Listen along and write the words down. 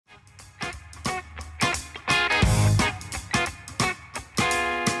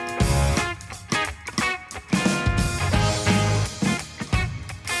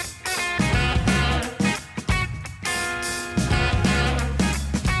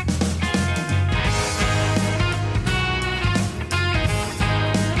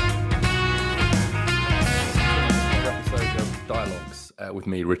with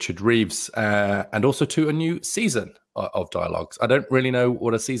me, Richard Reeves, and also to a new season of Dialogues. I don't really know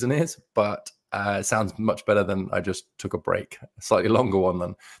what a season is, but it sounds much better than I just took a break, a slightly longer one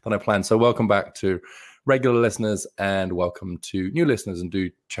than I planned. So welcome back to regular listeners and welcome to new listeners, and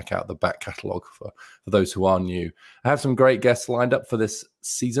do check out the back catalogue for those who are new. I have some great guests lined up for this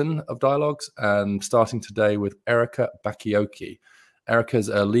season of Dialogues, and starting today with Erika Bachiochi. Erika's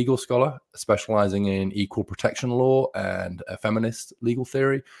a legal scholar specializing in equal protection law and feminist legal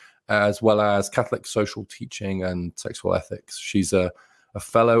theory, as well as Catholic social teaching and sexual ethics. She's a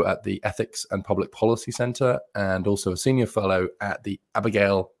fellow at the Ethics and Public Policy Center, and also a senior fellow at the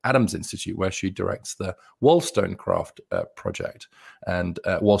Abigail Adams Institute, where she directs the Wollstonecraft project. And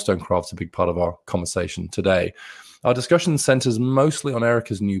Wollstonecraft's a big part of our conversation today. Our discussion centers mostly on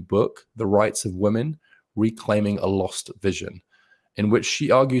Erika's new book, The Rights of Women, Reclaiming a Lost Vision, in which she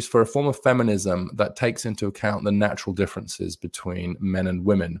argues for a form of feminism that takes into account the natural differences between men and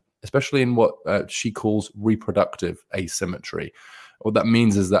women, especially in what she calls reproductive asymmetry. What that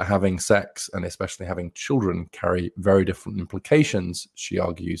means is that having sex, and especially having children, carry very different implications, she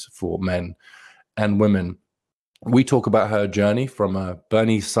argues, for men and women. We talk about her journey from a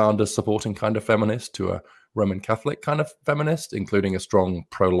Bernie Sanders supporting kind of feminist to a Roman Catholic kind of feminist, including a strong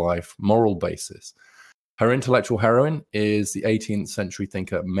pro-life moral basis. Her intellectual heroine is the 18th century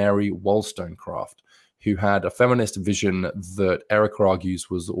thinker Mary Wollstonecraft, who had a feminist vision that Erika argues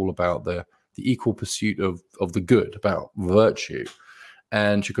was all about the equal pursuit of the good, about virtue.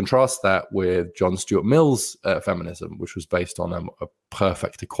 And she contrasts that with John Stuart Mill's feminism, which was based on a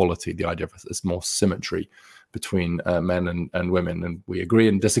perfect equality, the idea of this more symmetry between men and women. And we agree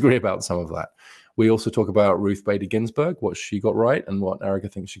and disagree about some of that. We also talk about Ruth Bader Ginsburg, what she got right and what Erika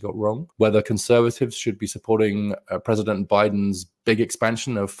thinks she got wrong, whether conservatives should be supporting President Biden's big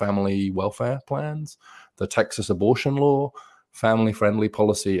expansion of family welfare plans, the Texas abortion law, family-friendly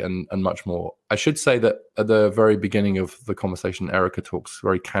policy, and much more. I should say that at the very beginning of the conversation, Erika talks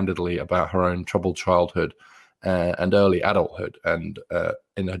very candidly about her own troubled childhood and early adulthood, and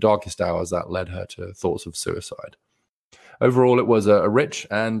in her darkest hours, that led her to thoughts of suicide. Overall, it was a rich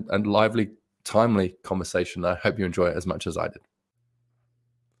and lively, timely conversation. I hope you enjoy it as much as I did.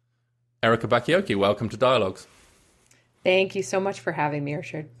 Erika Bachiochi, welcome to Dialogues. Thank you so much for having me,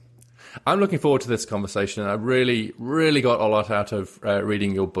 Richard. I'm looking forward to this conversation. I really, really got a lot out of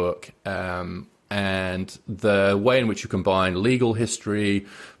reading your book, and the way in which you combine legal history,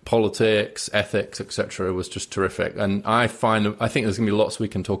 politics, ethics, etc. was just terrific. And I think there's going to be lots we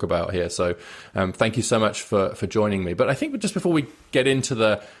can talk about here. So thank you so much for joining me. But I think just before we get into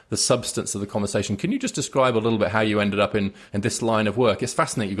the substance of the conversation, can you just describe a little bit how you ended up in this line of work? It's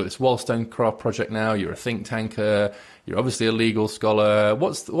fascinating. You've got this Wollstonecraft project now. You're a think tanker. You're obviously a legal scholar.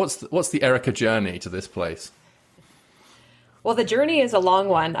 What's the Erika journey to this place? Well, the journey is a long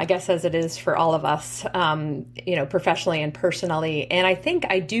one, I guess, as it is for all of us, professionally and personally. And I think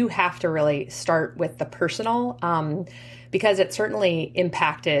I do have to really start with the personal, because it certainly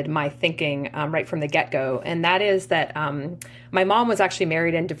impacted my thinking right from the get-go. And that is that my mom was actually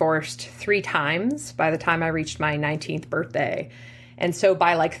married and divorced 3 times by the time I reached my 19th birthday. And so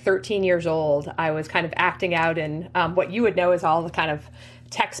by like 13 years old, I was kind of acting out in what you would know as all the kind of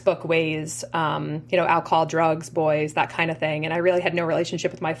textbook ways, alcohol, drugs, boys, that kind of thing. And I really had no relationship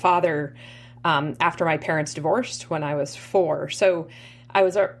with my father after my parents divorced when I was 4. So I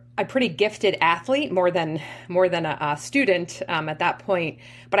was a pretty gifted athlete, more than a student at that point.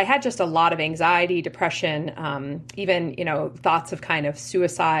 But I had just a lot of anxiety, depression, even, thoughts of kind of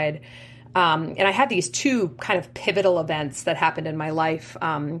suicide. And I had these 2 kind of pivotal events that happened in my life.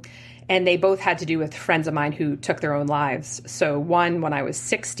 And they both had to do with friends of mine who took their own lives. So one, when I was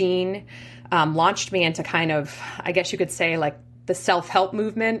 16, launched me into kind of, I guess you could say, like the self-help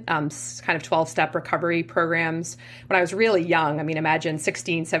movement, kind of 12-step recovery programs. When I was really young, I mean, imagine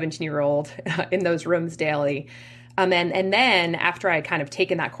 16, 17-year-old in those rooms daily. And then after I kind of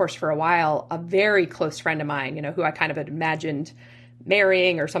taken that course for a while, a very close friend of mine, who I kind of had imagined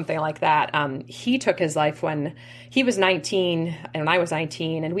marrying or something like that. He took his life when he was 19 and I was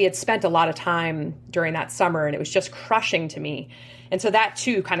 19, and we had spent a lot of time during that summer, and it was just crushing to me. And so that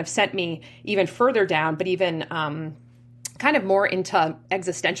too kind of sent me even further down, but even kind of more into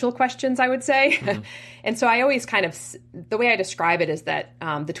existential questions, I would say. Mm-hmm. And so I always kind of, the way I describe it is that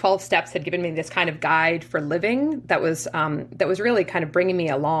the 12 steps had given me this kind of guide for living that was really kind of bringing me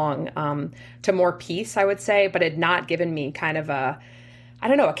along to more peace, I would say, but had not given me kind of a I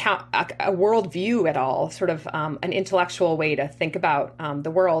don't know, a worldview at all, sort of an intellectual way to think about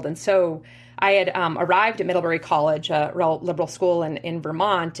the world. And so I had arrived at Middlebury College, a real liberal school in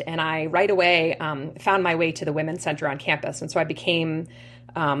Vermont, and I right away found my way to the Women's Center on campus. And so I became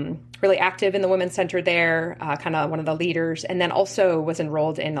really active in the Women's Center there, kind of one of the leaders, and then also was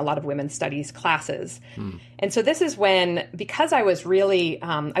enrolled in a lot of women's studies classes. And so this is when, because I was really,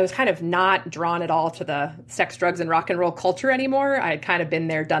 I was kind of not drawn at all to the sex, drugs, and rock and roll culture anymore. I had kind of been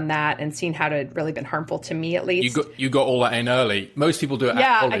there, done that, and seen how it had really been harmful to me, at least. You got all that in early. Most people do it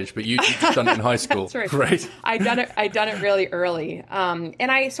at college, but you've just done it in high school. That's right. Great. I'd done it really early.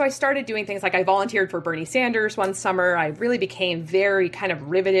 So I started doing things like I volunteered for Bernie Sanders one summer. I really became very kind of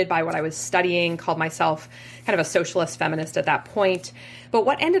riveted by what I was studying, called myself kind of a socialist feminist at that point. But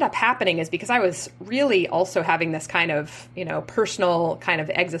what ended up happening is, because I was really also having this kind of, personal kind of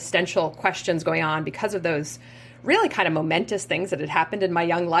existential questions going on because of those really kind of momentous things that had happened in my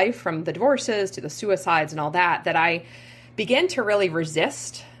young life, from the divorces to the suicides and all that, that I began to really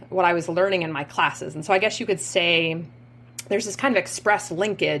resist what I was learning in my classes. And so I guess you could say there's this kind of express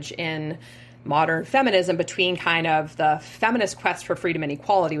linkage in modern feminism between kind of the feminist quest for freedom and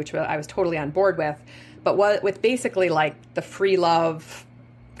equality, which I was totally on board with, but with basically like the free love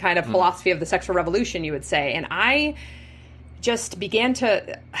kind of philosophy of the sexual revolution, you would say. And I just began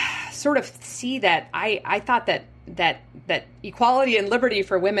to sort of see that I thought that equality and liberty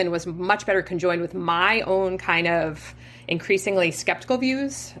for women was much better conjoined with my own kind of increasingly skeptical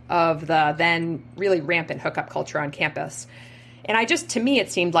views of the then really rampant hookup culture on campus. And to me,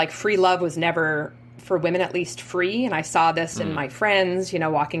 it seemed like free love was never, for women at least, free. And I saw this in my friends,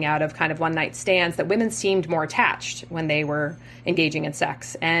 walking out of kind of one night stands, that women seemed more attached when they were engaging in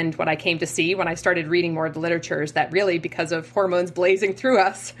sex. And what I came to see when I started reading more of the literature is that really, because of hormones blazing through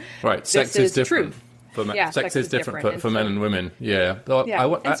us, right, sex is different. True. Sex is different for men and women. Yeah. So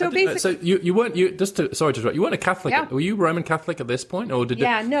you weren't sorry to interrupt. You weren't a Catholic. Yeah. Were you Roman Catholic at this point, or did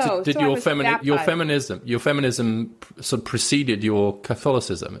your feminism sort of preceded your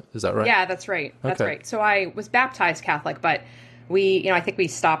Catholicism? Is that right? Yeah, that's right. That's right. So I was baptized Catholic, but I think we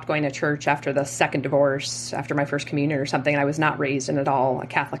stopped going to church after the second divorce, after my first communion or something. And I was not raised in at all a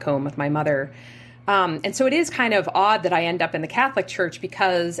Catholic home with my mother. And so it is kind of odd that I end up in the Catholic Church,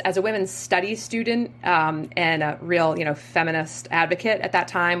 because as a women's studies student and a real, feminist advocate at that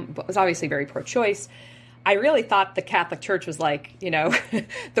time, was obviously very pro-choice, I really thought the Catholic Church was like,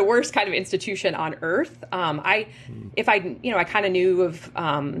 the worst kind of institution on earth. I kind of knew of,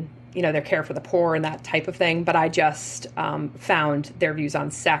 their care for the poor and that type of thing, but I just found their views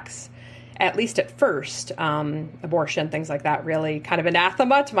on sex, at least at first, abortion, things like that, really kind of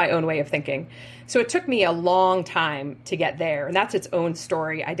anathema to my own way of thinking. So it took me a long time to get there. And that's its own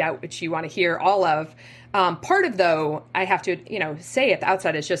story, I doubt, which you want to hear all of. Part of, though, I have to, say at the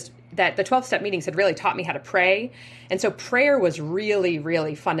outset, is just that the 12-step meetings had really taught me how to pray. And so prayer was really,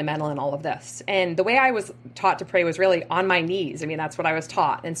 really fundamental in all of this. And the way I was taught to pray was really on my knees. I mean, that's what I was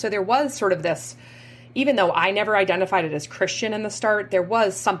taught. And so there was sort of this, even though I never identified it as Christian in the start, there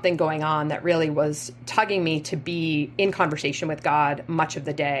was something going on that really was tugging me to be in conversation with God much of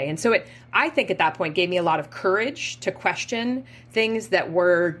the day. And so I think at that point gave me a lot of courage to question things that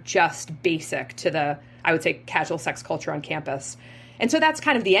were just basic to the, I would say, casual sex culture on campus. And so that's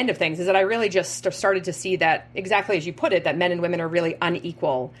kind of the end of things, is that I really just started to see that, exactly as you put it, that men and women are really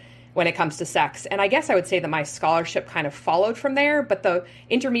unequal when it comes to sex. And I guess I would say that my scholarship kind of followed from there. But the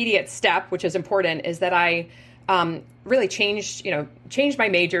intermediate step, which is important, is that I really changed my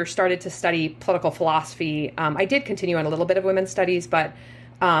major, started to study political philosophy. I did continue on a little bit of women's studies, but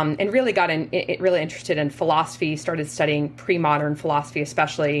and really got really interested in philosophy, started studying pre-modern philosophy,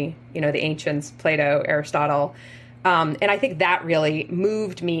 especially, the ancients, Plato, Aristotle. And I think that really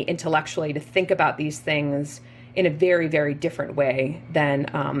moved me intellectually to think about these things in a very, very different way than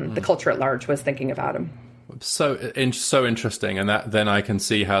the culture at large was thinking about them. So interesting, and that then I can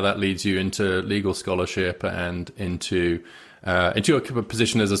see how that leads you into legal scholarship and into your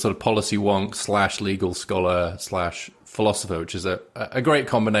position as a sort of policy wonk / legal scholar / philosopher, which is a great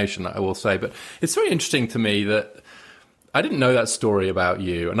combination, I will say. But it's very interesting to me that I didn't know that story about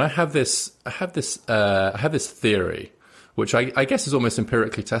you, and I have this theory, which I guess is almost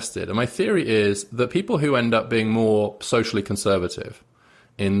empirically tested. And my theory is that people who end up being more socially conservative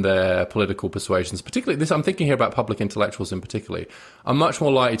in their political persuasions, particularly this, I'm thinking here about public intellectuals in particular, are much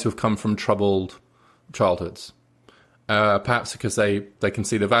more likely to have come from troubled childhoods, perhaps because they can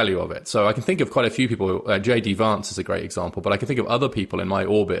see the value of it. So I can think of quite a few people. J.D. Vance is a great example, but I can think of other people in my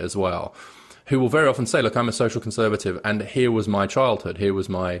orbit as well, who will very often say, look, I'm a social conservative, and here was my childhood, here was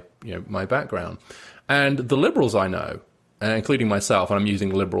my background. And the liberals I know, including myself, and I'm using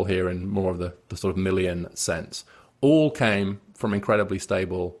liberal here in more of the sort of Millian sense, all came from incredibly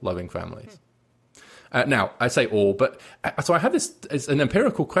stable, loving families. Now, I say all, but so I have this as an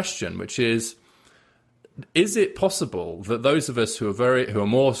empirical question, which is it possible that those of us who are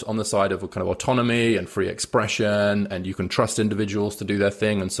more on the side of kind of autonomy and free expression, and you can trust individuals to do their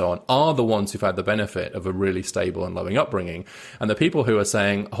thing and so on, are the ones who've had the benefit of a really stable and loving upbringing? And the people who are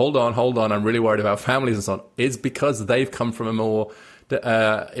saying, hold on, I'm really worried about families and so on, is because they've come from a more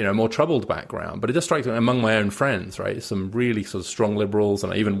troubled background. But it just strikes me among my own friends, right? Some really sort of strong liberals,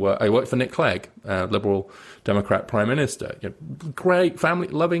 and I worked for Nick Clegg, Liberal Democrat Prime Minister. Great family,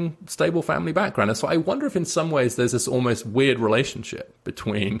 loving, stable family background. And so I wonder if in some ways there's this almost weird relationship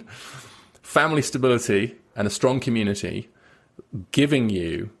between family stability and a strong community giving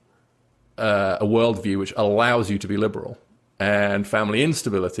you a worldview which allows you to be liberal, and family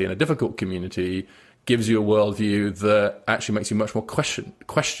instability in a difficult community gives you a worldview that actually makes you much more question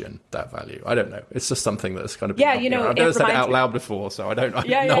that value. I don't know. It's just something that's kind of I've never said it out loud before, so I have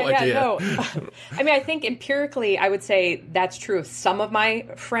no idea. No. I mean, I think empirically, I would say that's true of some of my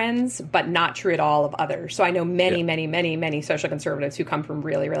friends, but not true at all of others. So I know many social conservatives who come from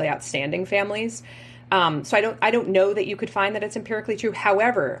really, really outstanding families. So I don't know that you could find that it's empirically true.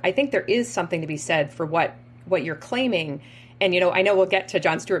 However, I think there is something to be said for what you're claiming. And, I know we'll get to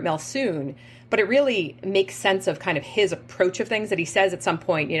John Stuart Mill soon, but it really makes sense of kind of his approach of things that he says at some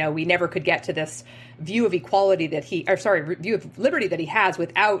point, we never could get to this view of equality view of liberty that he has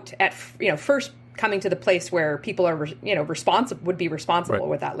without first coming to the place where people are, would be responsible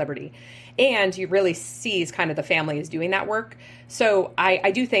with that liberty. And he really sees kind of the family as doing that work. So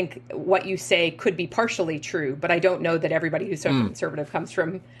I do think what you say could be partially true, but I don't know that everybody who's social conservative comes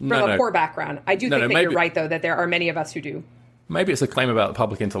from a poor background. I do think that you're right, though, that there are many of us who do. Maybe it's a claim about the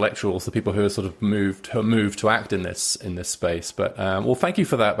public intellectuals, the people who are sort of moved to act in this space. But well, thank you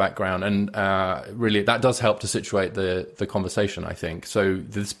for that background, and really that does help to situate the conversation, I think. So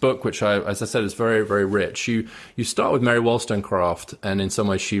this book, which as I said, is very, very rich. You start with Mary Wollstonecraft, and in some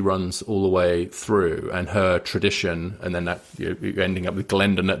ways she runs all the way through, and her tradition, and then that you're ending up with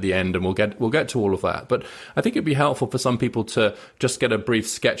Glendon at the end, and we'll get to all of that. But I think it'd be helpful for some people to just get a brief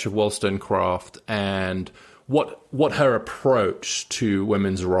sketch of Wollstonecraft and what her approach to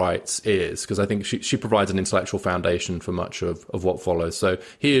women's rights is, because I think she provides an intellectual foundation for much of what follows. So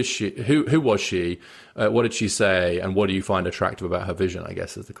here's she. Who was she? What did she say? And what do you find attractive about her vision, I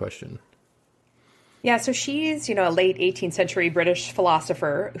guess, is the question. Yeah, so she's, a late 18th century British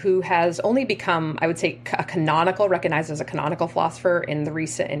philosopher who has only become, I would say, recognized as a canonical philosopher in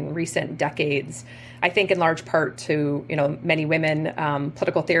recent decades. I think in large part to, many women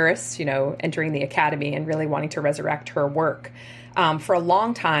political theorists, entering the academy and really wanting to resurrect her work. For a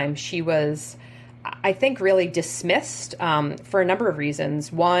long time, she was, I think, really dismissed for a number of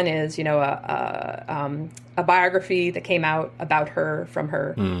reasons. One is, a biography that came out about her from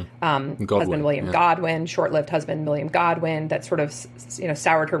her husband, William Godwin, short-lived husband, William Godwin, that sort of,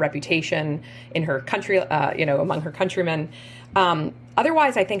 soured her reputation in her country, among her countrymen.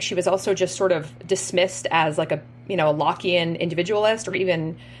 Otherwise, I think she was also just sort of dismissed as like a Lockean individualist, or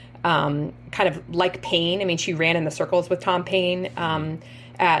even kind of like Paine. I mean, she ran in the circles with Tom Paine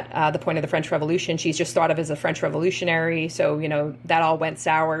at the point of the French Revolution. She's just thought of as a French revolutionary. So, that all went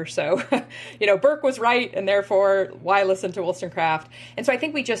sour. So, Burke was right, and therefore, why listen to Wollstonecraft? And so I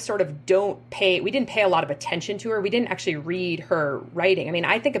think we just sort of we didn't pay a lot of attention to her. We didn't actually read her writing. I mean,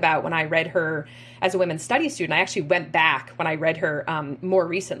 I think about when I read her as a women's studies student, I actually went back when I read her more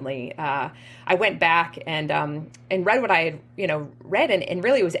recently. I went back and read what I had, read, and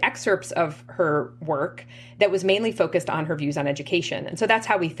really it was excerpts of her work that was mainly focused on her views on education. And so that's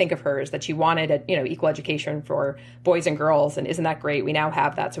how we think of her, is that she wanted equal education for boys and girls. And isn't that great? We now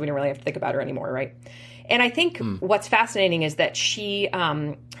have that, so we don't really have to think about her anymore, right? And I think what's fascinating is that she,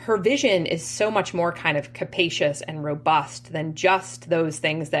 her vision is so much more kind of capacious and robust than just those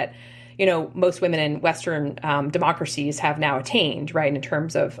things that most women in Western democracies have now attained, right, in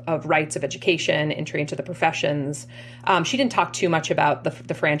terms of rights of education, entry into the professions. She didn't talk too much about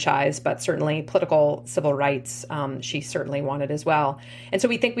the franchise, but certainly political civil rights she certainly wanted as well. And so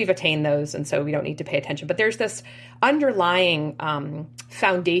we think we've attained those, and so we don't need to pay attention. But there's this underlying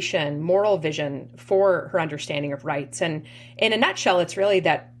foundation, moral vision for her understanding of rights. And in a nutshell, it's really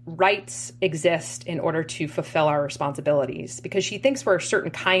that rights exist in order to fulfill our responsibilities, because she thinks we're a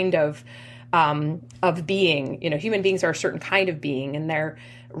certain kind of being. Human beings are a certain kind of being, and they're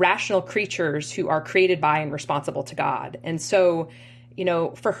rational creatures who are created by and responsible to God. And so,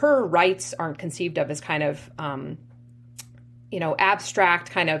 for her, rights aren't conceived of as kind of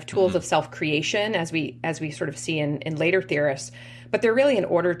abstract kind of tools of self-creation, as we sort of see in later theorists, but they're really in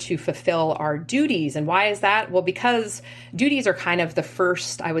order to fulfill our duties. And why is that? Well, because duties are kind of the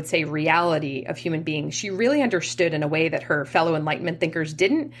first, I would say, reality of human beings. She really understood in a way that her fellow Enlightenment thinkers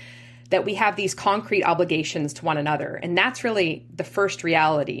didn't, that we have these concrete obligations to one another. And that's really the first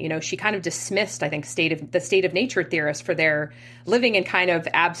reality. She kind of dismissed, I think, the state of nature theorists for their living in kind of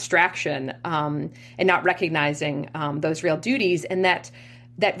abstraction, and not recognizing those real duties. And that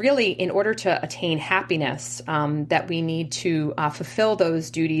really, in order to attain happiness, that we need to fulfill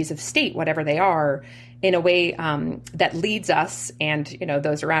those duties of state, whatever they are, in a way that leads us and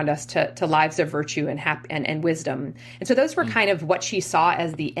those around us to lives of virtue and wisdom. And so those were kind of what she saw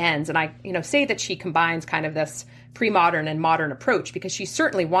as the ends. And I say that she combines kind of this pre-modern and modern approach, because she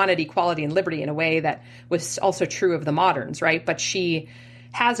certainly wanted equality and liberty in a way that was also true of the moderns, right? But she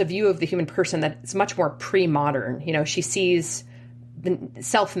has a view of the human person that's much more pre-modern. She sees the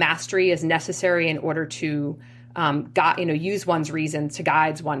self-mastery as necessary in order to use one's reason to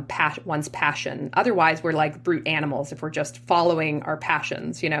guide one's passion. Otherwise, we're like brute animals if we're just following our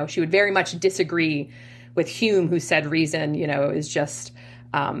passions. She would very much disagree with Hume, who said reason, is just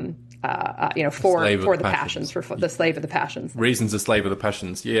for the passions, for the slave of the passions. Reason's a slave of the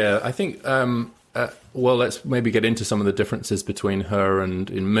passions. Yeah, I think. Well, let's maybe get into some of the differences between her and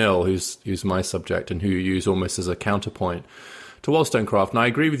in Mill, who's my subject and who you use almost as a counterpoint to Wollstonecraft. And I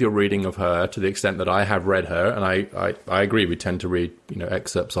agree with your reading of her to the extent that I have read her, and I agree we tend to read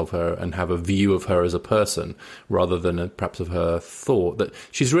excerpts of her and have a view of her as a person rather than perhaps of her thought. That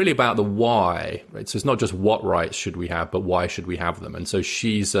she's really about the why, right? So it's not just what rights should we have, but why should we have them? And so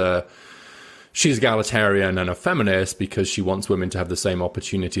she's egalitarian and a feminist because she wants women to have the same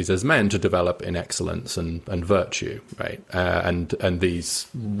opportunities as men to develop in excellence and virtue, right? And these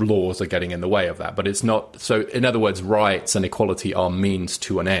laws are getting in the way of that. But it's not so. In other words, rights and equality are means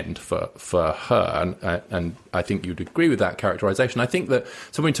to an end for her, and I think you'd agree with that characterization. I think that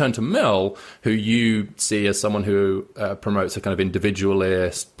so when we turn to Mill, who you see as someone who promotes a kind of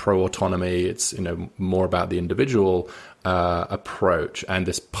individualist, pro-autonomy. It's more about the individual approach and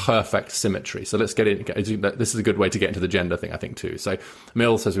this perfect symmetry. So let's get in. This is a good way to get into the gender thing, I think, too. So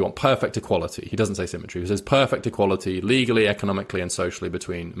Mill says we want perfect equality. He doesn't say symmetry. He says perfect equality legally, economically, and socially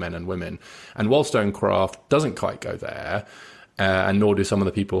between men and women. And Wollstonecraft doesn't quite go there, and nor do some of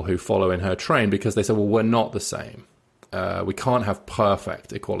the people who follow in her train, because they say, well, we're not the same. We can't have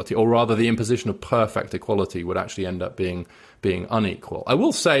perfect equality, or rather the imposition of perfect equality would actually end up being unequal. I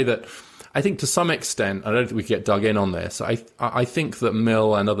will say that I think to some extent, I don't think we get dug in on this. I think that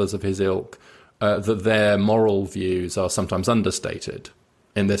Mill and others of his ilk, that their moral views are sometimes understated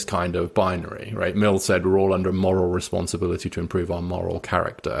in this kind of binary, right? Mill said we're all under moral responsibility to improve our moral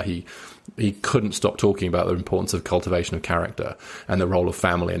character. He couldn't stop talking about the importance of cultivation of character and the role of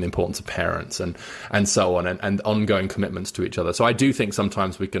family and the importance of parents and so on, and ongoing commitments to each other. So I do think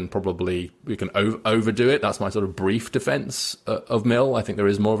sometimes we can overdo it. That's my sort of brief defense of Mill. I think there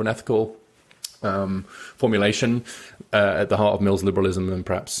is more of an ethical formulation at the heart of Mill's liberalism than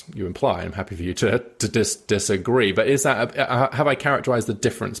perhaps you imply. I'm happy for you to disagree. But is that have I characterized the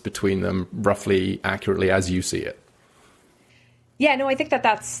difference between them roughly accurately as you see it? Yeah, no, I think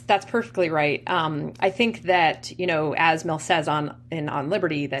that's perfectly right. I think that, as Mill says on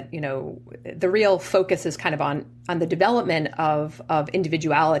Liberty, that, the real focus is kind of on the development of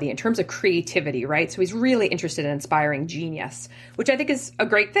individuality in terms of creativity, right? So he's really interested in inspiring genius, which I think is a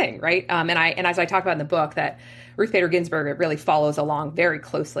great thing, right? And as I talk about in the book, that Ruth Bader Ginsburg, it really follows along very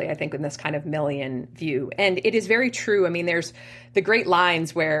closely, I think, in this kind of Millian view. And it is very true. I mean, there's the great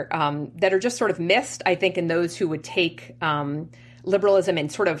lines where that are just sort of missed, I think, in those who would take liberalism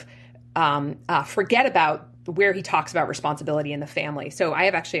and sort of forget about where he talks about responsibility in the family. So I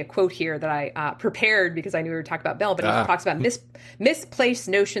have actually a quote here that I prepared because I knew we were talking about Mill, but he talks about misplaced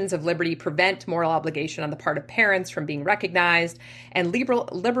notions of liberty prevent moral obligation on the part of parents from being recognized and legal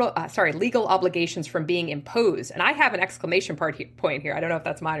obligations from being imposed. And I have an exclamation point here. I don't know if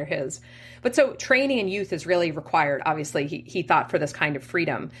that's mine or his. But so training in youth is really required, obviously, he thought, for this kind of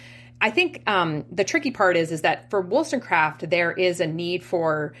freedom. I think the tricky part is that for Wollstonecraft, there is a need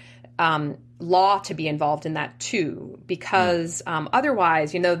for law to be involved in that too, because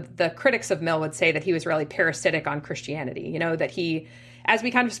otherwise, the critics of Mill would say that he was really parasitic on Christianity, that he, as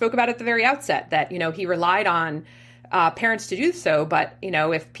we kind of spoke about at the very outset, that, he relied on parents to do so. But,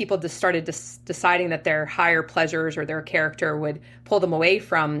 if people just started deciding that their higher pleasures or their character would pull them away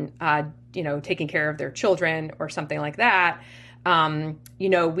from, taking care of their children or something like that,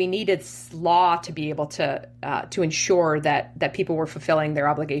 we needed law to be able to ensure that people were fulfilling their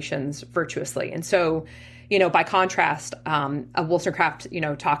obligations virtuously. And so, by contrast, Wollstonecraft,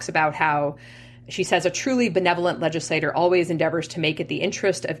 talks about how she says a truly benevolent legislator always endeavors to make it the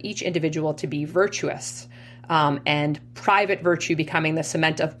interest of each individual to be virtuous, and private virtue becoming the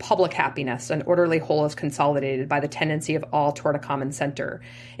cement of public happiness. An orderly whole is consolidated by the tendency of all toward a common center.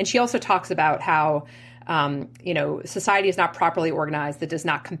 And she also talks about how society is not properly organized that does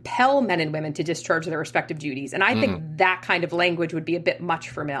not compel men and women to discharge their respective duties. And I think that kind of language would be a bit much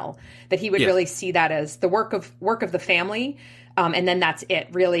for Mill, that he would really see that as the work of the family. And then that's it.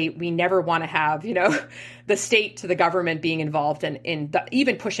 Really, we never want to have, the state to the government being involved in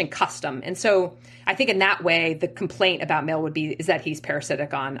even pushing custom. And so I think in that way, the complaint about Mill is that he's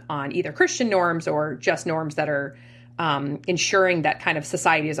parasitic on either Christian norms or just norms that are ensuring that kind of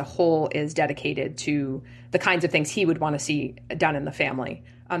society as a whole is dedicated to the kinds of things he would want to see done in the family.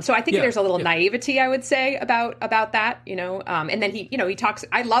 So I think there's a little naivety, I would say, about that, and then he talks,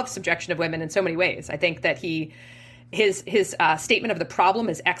 I love subjection of women in so many ways. I think that his statement of the problem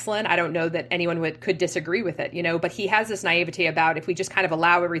is excellent. I don't know that anyone could disagree with it, but he has this naivety about if we just kind of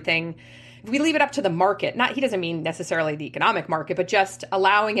allow everything, if we leave it up to the market, he doesn't mean necessarily the economic market, but just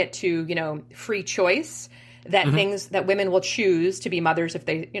allowing it to, free choice, that things that women will choose to be mothers if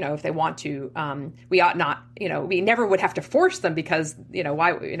they want to. We ought not, we never would have to force them because,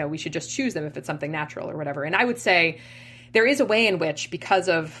 why, we should just choose them if it's something natural or whatever. And I would say there is a way in which, because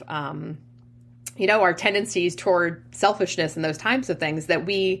of, our tendencies toward selfishness and those types of things, that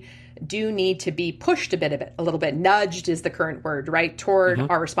we do need to be pushed a little bit. Nudged is the current word, right? Toward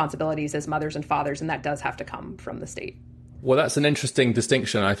our responsibilities as mothers and fathers. And that does have to come from the state. Well, that's an interesting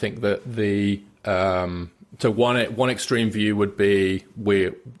distinction. I think that so one extreme view would be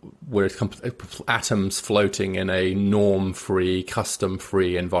we're atoms floating in a norm-free,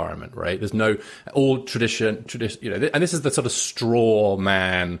 custom-free environment, right? There's no all tradition, and this is the sort of straw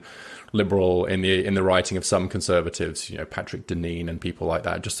man liberal in the writing of some conservatives, Patrick Deneen and people like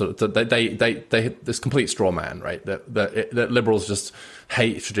that. Just sort of they this complete straw man, right? That liberals just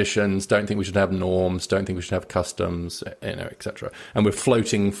hate traditions, don't think we should have norms, don't think we should have customs, etc. And we're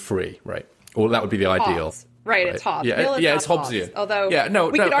floating free, right? Or that would be the ideal. Right, it's Hobbes. Yeah, it's Hobbesian. Although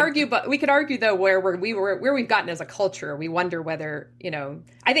we could argue though where we've gotten as a culture, we wonder whether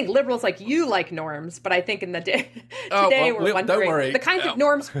I think liberals like you like norms, but I think in the today we're wondering don't worry. The kinds of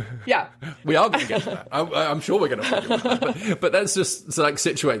norms. Yeah, we are going to get to that. I'm sure we're going to argue about that. But let's just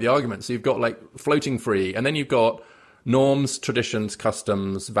situate the argument. So you've got floating free, and then you've got norms, traditions,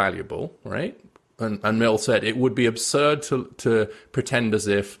 customs, valuable, right? And Mill said it would be absurd to pretend as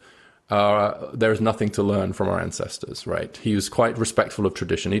if there is nothing to learn from our ancestors, right? He was quite respectful of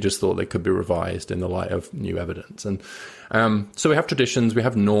tradition. He just thought they could be revised in the light of new evidence. And so we have traditions, we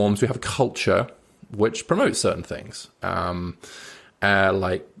have norms, we have culture, which promotes certain things, some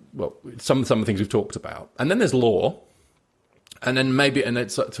of the things we've talked about. And then there's law, and then and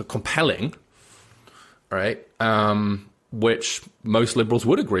it's compelling, right? Which most liberals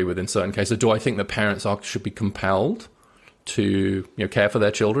would agree with in certain cases. Do I think that parents should be compelled to care for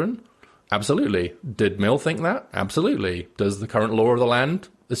their children? Absolutely. Did Mill think that? Absolutely. Does the current law of the land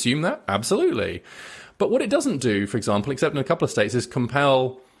assume that? Absolutely. But what it doesn't do, for example, except in a couple of states, is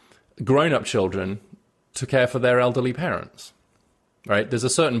compel grown-up children to care for their elderly parents, right? There's a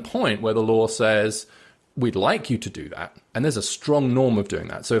certain point where the law says, we'd like you to do that. And there's a strong norm of doing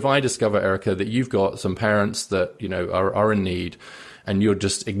that. So if I discover, Erika, that you've got some parents that, are in need, and you're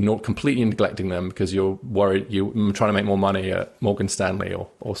just completely neglecting them because you're worried you're trying to make more money at Morgan Stanley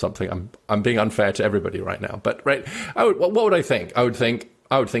or something. I'm being unfair to everybody right now, but right, what would I think? I would think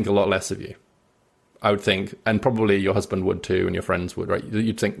a lot less of you. I would think, and probably your husband would too, and your friends would, right?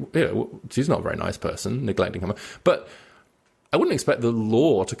 You'd think, she's not a very nice person, neglecting him. But I wouldn't expect the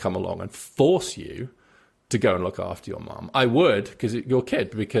law to come along and force you to go and look after your mum. I would, because your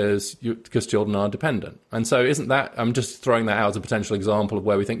kid, because children are dependent. And so I'm just throwing that out as a potential example of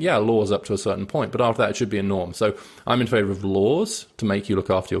where we think, laws up to a certain point, but after that it should be a norm. So I'm in favor of laws to make you look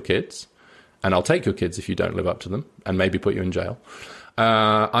after your kids, and I'll take your kids if you don't live up to them, and maybe put you in jail.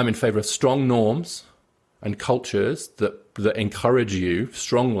 I'm in favor of strong norms and cultures that encourage you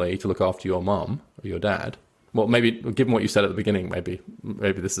strongly to look after your mum or your dad. Well, maybe given what you said at the beginning, maybe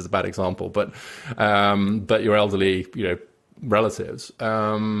this is a bad example, but your elderly, relatives,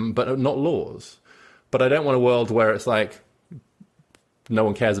 but not laws. But I don't want a world where it's like no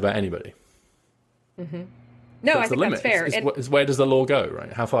one cares about anybody. Mm-hmm. No, I think that's fair. Where does the law go,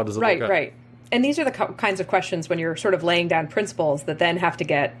 right? How far does the law go? Right. And these are the kinds of questions when you're sort of laying down principles that then have to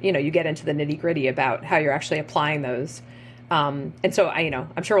get, you get into the nitty gritty about how you're actually applying those. And so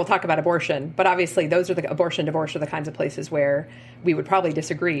I'm sure we'll talk about abortion, but obviously those are abortion, divorce are the kinds of places where we would probably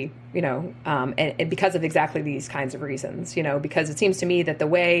disagree, and because of exactly these kinds of reasons, because it seems to me that the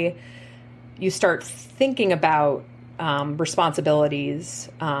way you start thinking about responsibilities,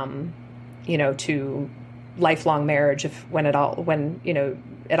 to lifelong marriage, when at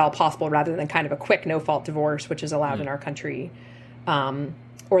all possible, rather than kind of a quick no-fault divorce, which is allowed in our country,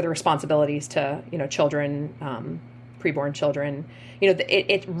 or the responsibilities to, children, preborn children,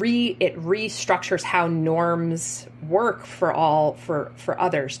 it restructures how norms work for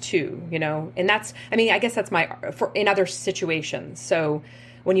others too, and that's, I guess that's in other situations. So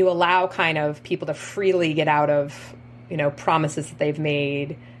when you allow kind of people to freely get out of, promises that they've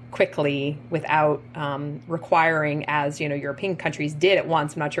made quickly without requiring, as, European countries did at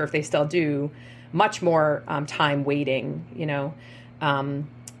once, I'm not sure if they still do, much more time waiting,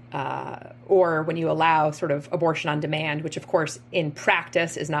 or when you allow sort of abortion on demand, which of course in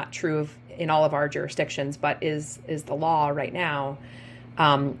practice is not true in all of our jurisdictions, but is the law right now.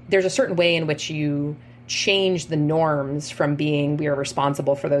 There's a certain way in which you change the norms from being, we are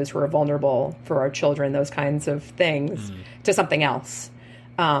responsible for those who are vulnerable, for our children, those kinds of things, to something else.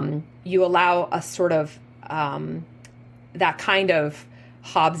 You allow a sort of that kind of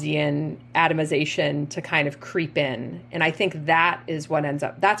Hobbesian atomization to kind of creep in. And I think that is what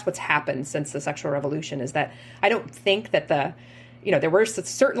that's what's happened since the sexual revolution, is that I don't think that there were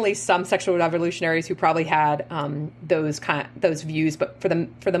certainly some sexual revolutionaries who probably had those views, but for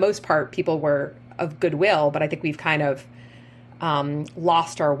the most part, people were of goodwill. But I think we've kind of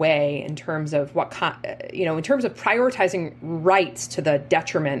lost our way in terms of in terms of prioritizing rights to the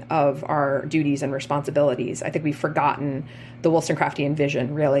detriment of our duties and responsibilities. I think we've forgotten the Wollstonecraftian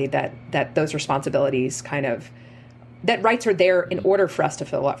vision, really, that those responsibilities that rights are there in order for us to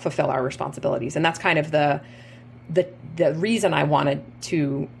fulfill our responsibilities. And that's kind of the reason I wanted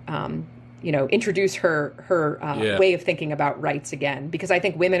to, introduce her way of thinking about rights again, because I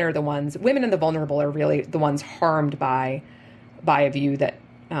think women and the vulnerable are really the ones harmed by a view that,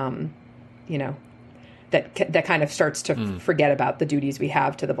 that kind of starts to forget about the duties we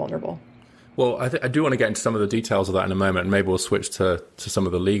have to the vulnerable. Well, I do want to get into some of the details of that in a moment, and maybe we'll switch to some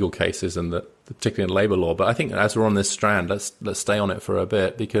of the legal cases, and particularly in labour law. But I think as we're on this strand, let's stay on it for a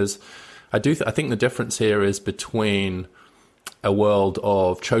bit, because I think the difference here is between a world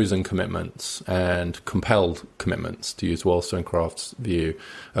of chosen commitments and compelled commitments, to use Wollstonecraft's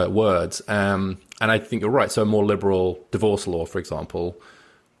words. And I think you're right. So a more liberal divorce law, for example,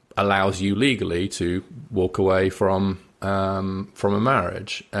 allows you legally to walk away from a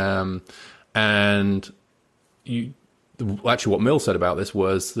marriage. And actually what Mill said about this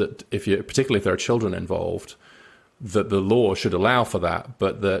was that particularly if there are children involved, that the law should allow for that,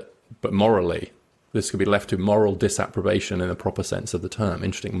 but morally, this could be left to moral disapprobation in the proper sense of the term.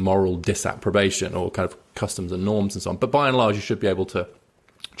 Interesting, moral disapprobation, or kind of customs and norms and so on. But by and large, you should be able to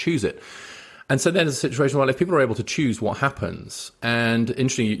choose it. And so then there's a situation where if people are able to choose, what happens? And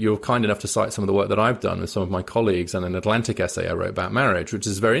interestingly, you're kind enough to cite some of the work that I've done with some of my colleagues and an Atlantic essay I wrote about marriage, which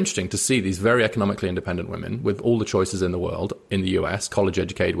is very interesting to see these very economically independent women with all the choices in the world, in the US,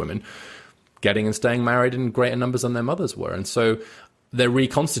 college-educated women, getting and staying married in greater numbers than their mothers were. And so they're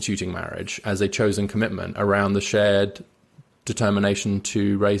reconstituting marriage as a chosen commitment around the shared determination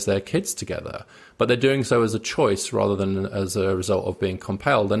to raise their kids together. But they're doing so as a choice rather than as a result of being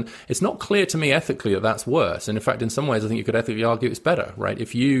compelled. And it's not clear to me ethically that that's worse. And in fact, in some ways, I think you could ethically argue it's better, right?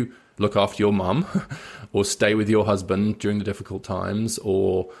 If you look after your mum or stay with your husband during the difficult times,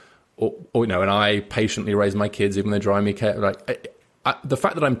 or and I patiently raise my kids even though they drive me the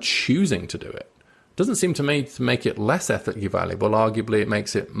fact that I'm choosing to do it doesn't seem to me to make it less ethically valuable. Arguably, it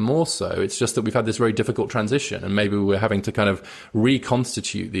makes it more so. It's just that we've had this very difficult transition, and maybe we're having to kind of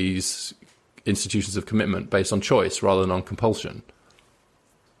reconstitute these institutions of commitment based on choice rather than on compulsion.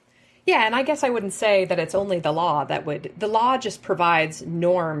 Yeah, and I guess I wouldn't say that it's only the law the law just provides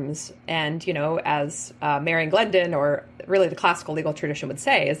norms. And, as Mary and Glendon, or really the classical legal tradition would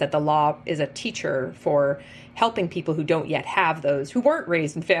say, is that the law is a teacher for helping people who don't yet have those, who weren't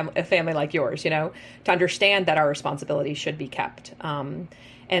raised in a family like yours, to understand that our responsibilities should be kept. And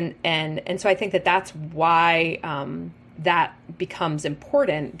so I think that that's why that becomes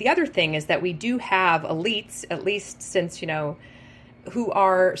important. The other thing is that we do have elites, at least since, who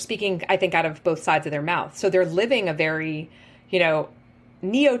are speaking, I think, out of both sides of their mouth. So they're living a very,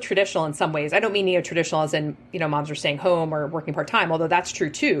 neo-traditional in some ways. I don't mean neo-traditional as in, moms are staying home or working part-time, although that's true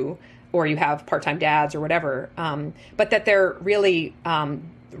too, or you have part-time dads or whatever. But that they're really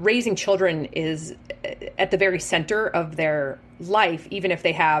raising children is at the very center of their life, even if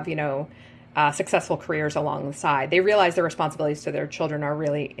they have, successful careers along the side. They realize their responsibilities to their children are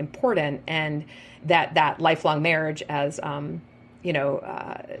really important, and that lifelong marriage as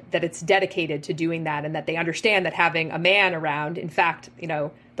that it's dedicated to doing that, and that they understand that having a man around, in fact,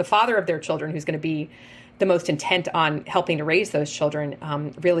 the father of their children, who's going to be the most intent on helping to raise those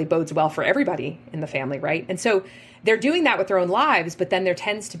children, really bodes well for everybody in the family, right? And so they're doing that with their own lives, but then there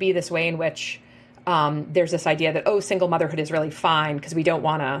tends to be this way in which there's this idea that, single motherhood is really fine because we don't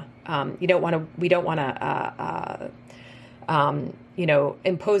want to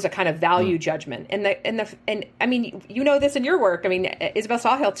impose a kind of value judgment. And I mean, this in your work. I mean, Isabel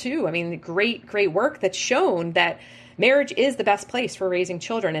Sawhill too. I mean, great work that's shown that marriage is the best place for raising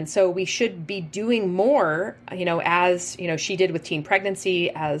children. And so we should be doing more, as, she did with teen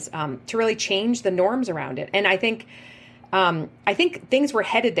pregnancy, as to really change the norms around it. And I think things were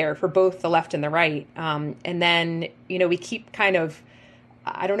headed there for both the left and the right. And then, we keep kind of,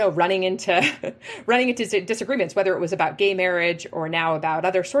 running into disagreements, whether it was about gay marriage or now about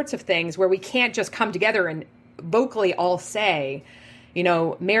other sorts of things, where we can't just come together and vocally all say,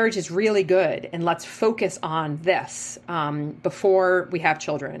 marriage is really good, and let's focus on this before we have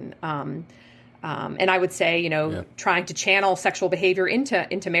children. And I would say, trying to channel sexual behavior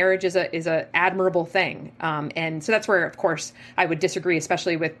into marriage is a admirable thing. And so that's where, of course, I would disagree,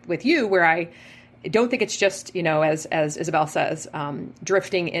 especially with you, where I don't think it's just, as Isabel says,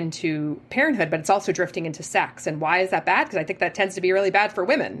 drifting into parenthood, but it's also drifting into sex. And why is that bad? Because I think that tends to be really bad for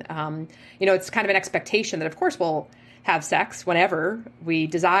women. It's kind of an expectation that, of course, we'll have sex whenever we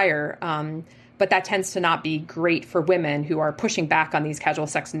desire. But that tends to not be great for women who are pushing back on these casual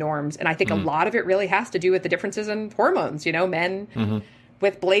sex norms. And I think a lot of it really has to do with the differences in hormones. Men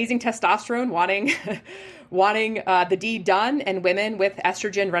with blazing testosterone wanting the deed done, and women with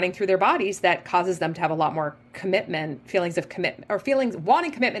estrogen running through their bodies that causes them to have a lot more feelings of commitment, or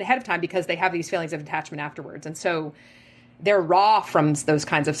wanting commitment ahead of time because they have these feelings of attachment afterwards. And so they're raw from those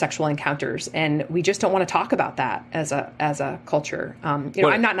kinds of sexual encounters, and we just don't want to talk about that as a culture.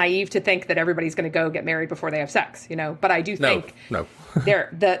 I'm not naive to think that everybody's going to go get married before they have sex, but I do think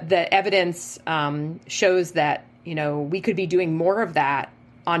the evidence shows that we could be doing more of that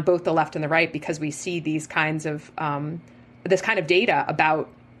on both the left and the right, because we see these kinds of this kind of data about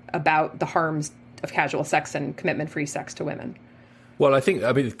the harms of casual sex and commitment-free sex to women. Well,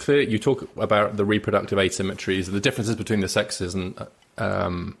 clearly you talk about the reproductive asymmetries, the differences between the sexes, and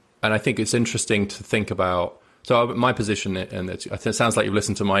I think it's interesting to think about. So my position, and it sounds like you've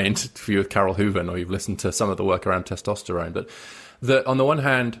listened to my interview with Carol Hooven, or you've listened to some of the work around testosterone, but on the one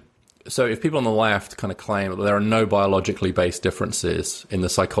hand, so if people on the left kind of claim that there are no biologically based differences in the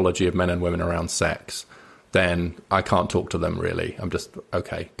psychology of men and women around sex, then I can't talk to them, really. I'm just,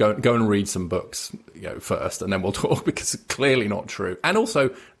 okay, go and read some books first, and then we'll talk, because it's clearly not true. And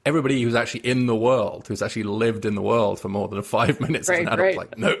also, everybody who's actually in the world, who's actually lived in the world for more than 5 minutes as an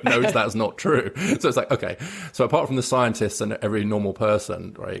adult, knows that's not true. So it's like, okay, so apart from the scientists and every normal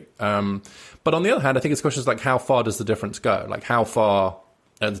person, right? But on the other hand, I think it's questions like, how far does the difference go? Like, how far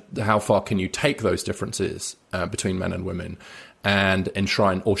can you take those differences between men and women and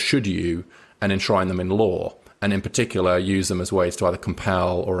enshrine, or should you, and enshrine them in law, and in particular use them as ways to either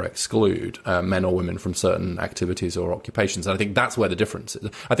compel or exclude men or women from certain activities or occupations? And I think that's where the difference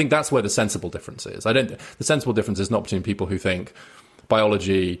is. I think that's where the sensible difference is. The sensible difference is not between people who think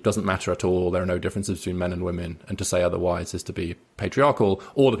biology doesn't matter at all, there are no differences between men and women, and to say otherwise is to be patriarchal,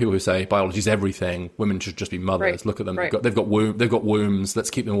 or the people who say biology is everything, women should just be mothers. Right. Look at them, right. they've got wombs, let's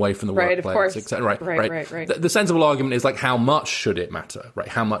keep them away from the workplace, etc. Right. The sensible argument is like, how much should it matter? Right?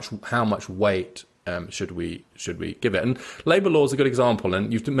 How much weight should we give it? And labour law is a good example,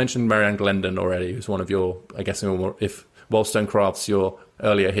 and you've mentioned Marianne Glendon already, who's one of your, I guess, if Wollstonecraft's your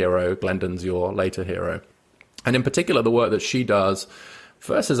earlier hero, Glendon's your later hero. And in particular, the work that she does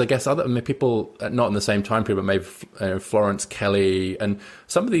versus, I guess, other people not in the same time period, but maybe Florence Kelly and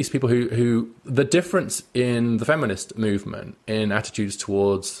some of these people who the difference in the feminist movement in attitudes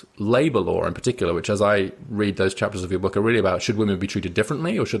towards labour law in particular, which as I read those chapters of your book are really about, should women be treated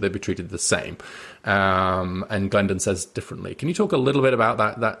differently or should they be treated the same? And Glendon says differently. Can you talk a little bit about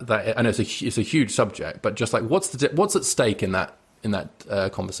that? I know it's a huge subject, but just like what's at stake in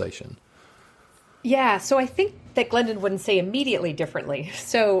that conversation? Yeah, so I think that Glendon wouldn't say immediately differently.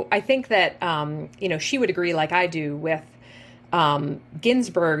 So I think that, she would agree like I do with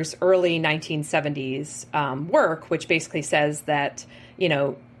Ginsburg's early 1970s work, which basically says that,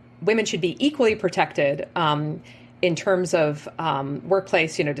 women should be equally protected in terms of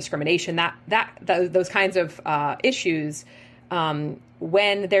workplace, discrimination, those kinds of issues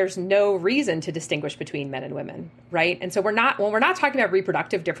when there's no reason to distinguish between men and women, right? And so when we're not talking about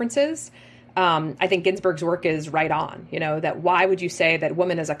reproductive differences, I think Ginsburg's work is right on, that why would you say that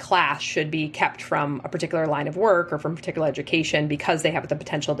women as a class should be kept from a particular line of work or from particular education because they have the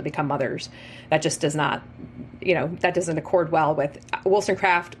potential to become mothers? That just does not, that doesn't accord well with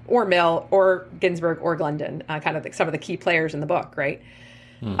Wollstonecraft or Mill or Ginsburg or Glendon, kind of some of the key players in the book, right?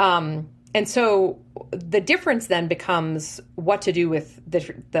 And so the difference then becomes what to do with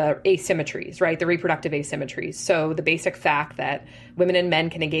the asymmetries, right? The reproductive asymmetries. So the basic fact that women and men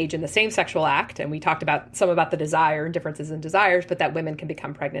can engage in the same sexual act, and we talked about the desire and differences in desires, but that women can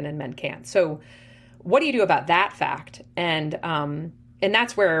become pregnant and men can't. So what do you do about that fact? And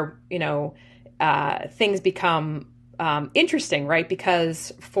that's where, things become interesting, right?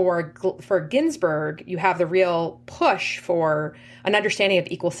 Because for Ginsburg, you have the real push for an understanding of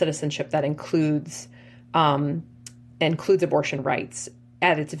equal citizenship that includes abortion rights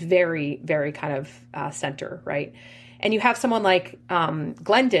at its very, very kind of center, right? And you have someone like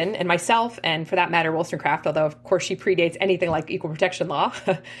Glendon and myself, and for that matter, Wollstonecraft, although of course she predates anything like equal protection law,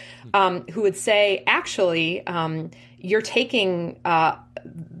 who would say, actually, you're taking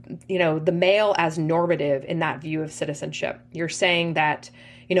the male as normative in that view of citizenship. You're saying that,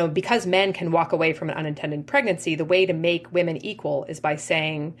 because men can walk away from an unintended pregnancy, the way to make women equal is by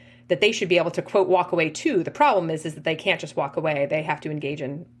saying that they should be able to, quote, walk away too. The problem is that they can't just walk away. They have to engage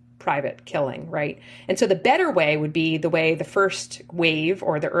in private killing, right? And so the better way would be the way the first wave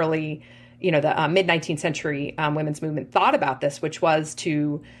or the early, the mid-19th century women's movement thought about this, which was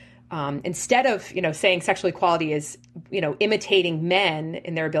to instead of, saying sexual equality is, imitating men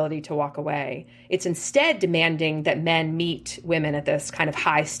in their ability to walk away, it's instead demanding that men meet women at this kind of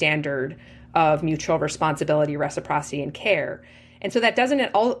high standard of mutual responsibility, reciprocity, and care. And so that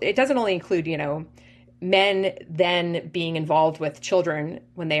doesn't only include, men then being involved with children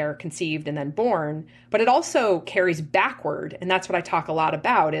when they are conceived and then born, but it also carries backward. And that's what I talk a lot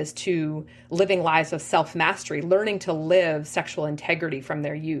about, is to living lives of self-mastery, learning to live sexual integrity from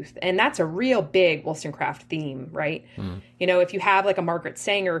their youth. And that's a real big Wollstonecraft theme, right? If you have like a Margaret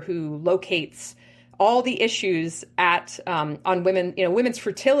Sanger who locates all the issues on women, women's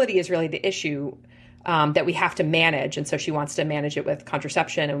fertility is really the issue that we have to manage. And so she wants to manage it with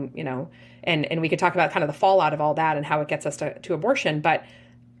contraception and we could talk about kind of the fallout of all that and how it gets us to abortion. But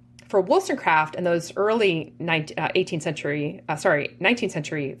for Wollstonecraft and those early 19th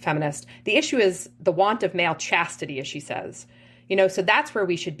century feminists, the issue is the want of male chastity, as she says. So that's where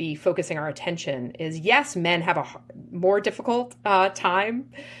we should be focusing our attention is, yes, men have a more difficult time,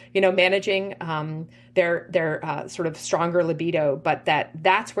 managing their sort of stronger libido, but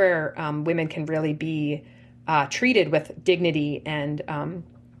that's where women can really be treated with dignity and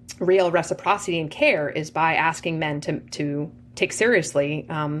real reciprocity and care, is by asking men to take seriously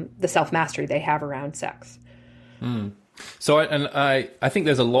the self-mastery they have around sex. So I think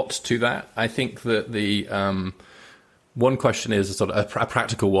there's a lot to that. I think that the one question is a sort of a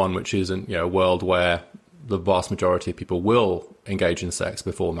practical one, which is in a world where the vast majority of people will engage in sex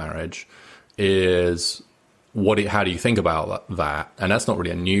before marriage, is how do you think about that? And that's not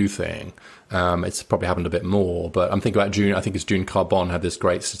really a new thing. It's probably happened a bit more, but I'm thinking about I think it's June Carbon had this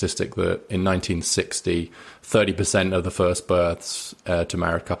great statistic that in 1960, 30% of the first births to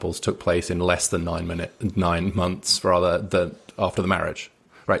married couples took place in less than 9 months rather after the marriage.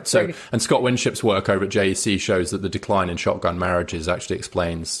 Right. So, and Scott Winship's work over at JEC shows that the decline in shotgun marriages actually is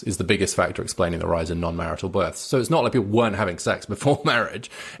the biggest factor explaining the rise in non-marital births. So it's not like people weren't having sex before marriage.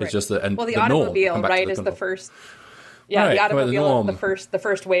 It's just that, and the automobile, right, is the first. Yeah, right, the automobile is the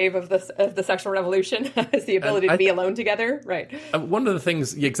first wave of the sexual revolution is the ability to be alone together. Right. One of the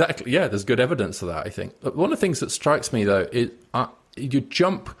things, exactly. Yeah, there's good evidence of that, I think. One of the things that strikes me, though, is you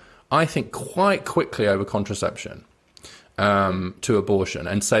jump, I think, quite quickly over contraception to abortion,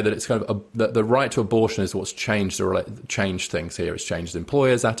 and say that it's kind of the right to abortion is what's changed things here. It's changed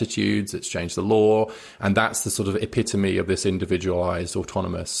employers' attitudes, it's changed the law, and that's the sort of epitome of this individualized,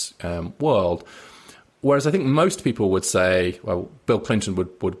 autonomous world. Whereas I think most people would say, well, Bill Clinton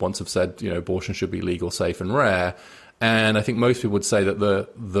would once have said, abortion should be legal, safe, and rare. And I think most people would say that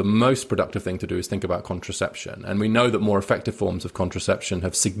the most productive thing to do is think about contraception. And we know that more effective forms of contraception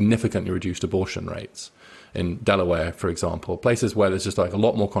have significantly reduced abortion rates. In Delaware, for example, places where there's just like a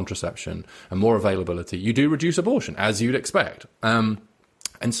lot more contraception and more availability, you do reduce abortion, as you'd expect. And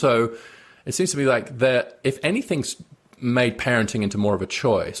so it seems to me like if anything's made parenting into more of a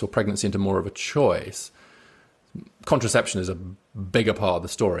choice or pregnancy into more of a choice, contraception is a bigger part of the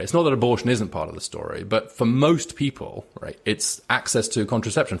story. It's not that abortion isn't part of the story, but for most people, right, it's access to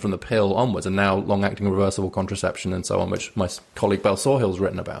contraception from the pill onwards, and now long-acting reversible contraception and so on, which my colleague Belle Sawhill's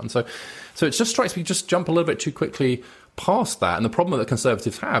written about. And so it just strikes me, just jump a little bit too quickly past that. And the problem that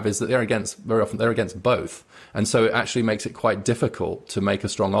conservatives have is that very often they're against both. And so it actually makes it quite difficult to make a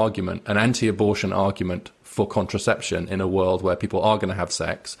strong argument, an anti-abortion argument for contraception in a world where people are going to have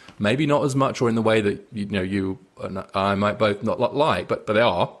sex, maybe not as much or in the way that you and I might both not like, but they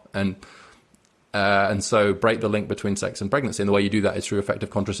are. And so break the link between sex and pregnancy. And the way you do that is through effective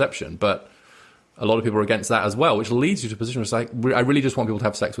contraception. But a lot of people are against that as well, which leads you to a position where it's like, I really just want people to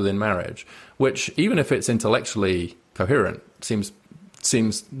have sex within marriage, which, even if it's intellectually coherent, seems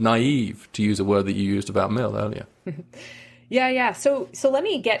naive, to use a word that you used about Mill earlier. Yeah. So let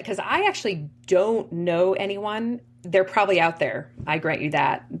me because I actually don't know anyone, they're probably out there, I grant you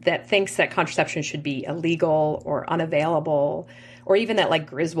that thinks that contraception should be illegal or unavailable, or even that like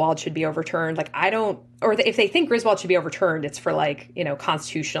Griswold should be overturned. Like if they think Griswold should be overturned, it's for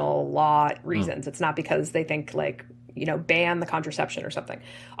constitutional law reasons. It's not because they think ban the contraception or something.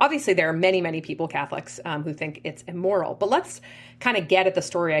 Obviously, there are many, many people, Catholics, who think it's immoral. But let's kind of get at the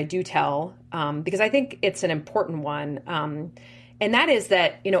story I do tell, because I think it's an important one. And that is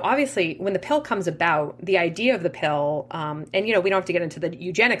that, obviously, when the pill comes about, the idea of the pill, and, we don't have to get into the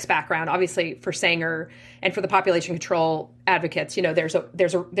eugenics background, obviously, for Sanger and for the population control advocates, there's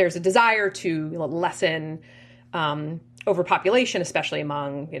a desire to lessen overpopulation, especially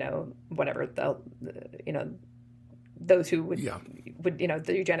among, those who would, the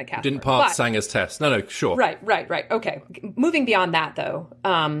eugenic category. Didn't pass Sanger's test. No, sure. Right. Okay. Moving beyond that, though,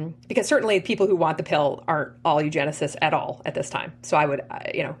 because certainly people who want the pill aren't all eugenicists at all at this time. So I would,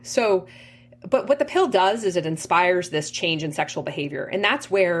 but what the pill does is it inspires this change in sexual behavior. And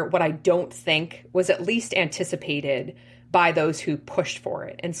that's where what I don't think was at least anticipated by those who pushed for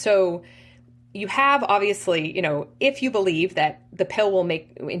it. And so you have, obviously, if you believe that the pill will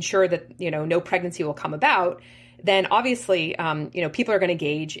ensure that, no pregnancy will come about, then obviously, people are going to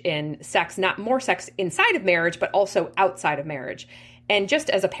engage in sex, not more sex inside of marriage, but also outside of marriage. And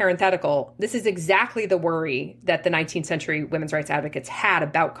just as a parenthetical, this is exactly the worry that the 19th century women's rights advocates had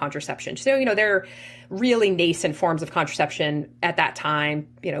about contraception. So, there are really nascent forms of contraception at that time,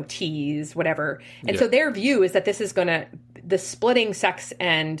 teas, whatever. And so their view is that the splitting sex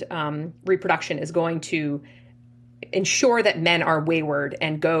and reproduction is going to ensure that men are wayward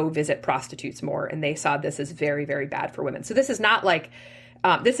and go visit prostitutes more. And they saw this as very, very bad for women. So this is not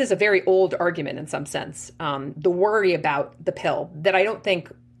this is a very old argument in some sense. The worry about the pill that I don't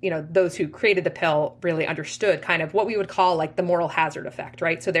think, those who created the pill really understood kind of what we would call the moral hazard effect,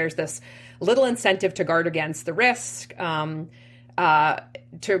 right? So there's this little incentive to guard against the risk,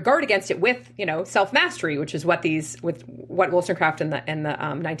 to guard against it with, self-mastery, which is what what Wollstonecraft and the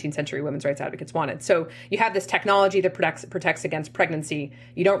 19th century women's rights advocates wanted. So you have this technology that protects against pregnancy.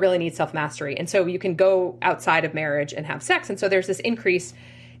 You don't really need self-mastery. And so you can go outside of marriage and have sex. And so there's this increase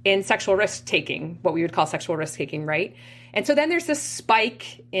in sexual risk-taking, what we would call sexual risk-taking, right? And so then there's this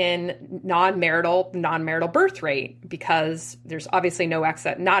spike in non-marital birth rate, because there's obviously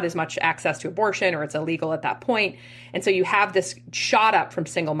not as much access to abortion, or it's illegal at that point. And so you have this shot up from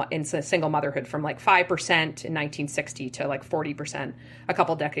single motherhood from 5% in 1960 to 40% a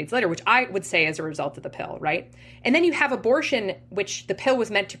couple decades later, which I would say is a result of the pill, right? And then you have abortion, which the pill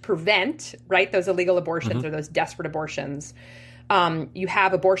was meant to prevent, right? Those illegal abortions or those desperate abortions. You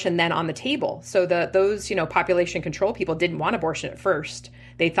have abortion then on the table. So those population control people didn't want abortion at first.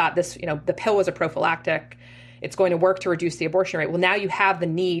 They thought the pill was a prophylactic. It's going to work to reduce the abortion rate. Well, now you have the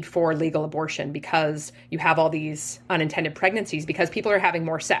need for legal abortion because you have all these unintended pregnancies because people are having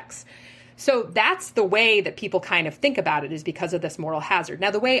more sex. So that's the way that people kind of think about it, is because of this moral hazard.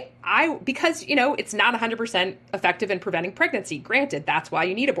 Now, because it's not 100% effective in preventing pregnancy. Granted, that's why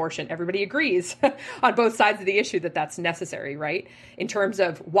you need abortion. Everybody agrees on both sides of the issue that that's necessary, right? In terms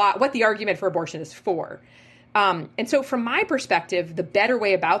of what the argument for abortion is for. And so from my perspective, the better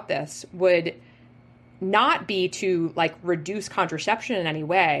way about this would not be to reduce contraception in any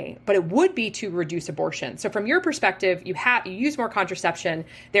way, but it would be to reduce abortion. So from your perspective, you use more contraception,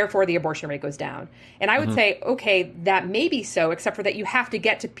 therefore the abortion rate goes down. And I would say, okay, that may be so, except for that you have to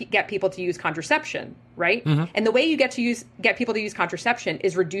get people to use contraception, right? And the way you get people to use contraception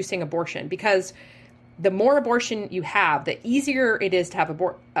is reducing abortion, because the more abortion you have, the easier it is to have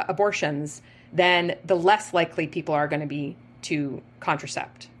abortions, then the less likely people are going to be to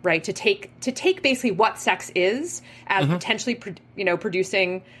contracept, right? To take basically what sex is as potentially,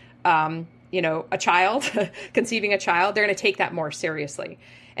 producing, a child, conceiving a child. They're going to take that more seriously.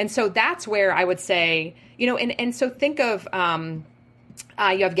 And so that's where I would say, and so think of, you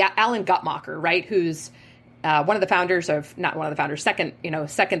have Alan Guttmacher, right? Who's one of the founders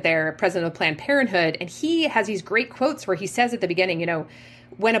second there, president of Planned Parenthood. And he has these great quotes where he says at the beginning,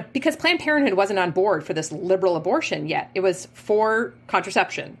 because Planned Parenthood wasn't on board for this liberal abortion yet. It was for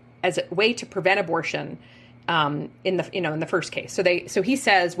contraception as a way to prevent abortion in the first case. So he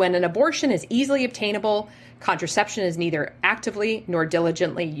says when an abortion is easily obtainable, contraception is neither actively nor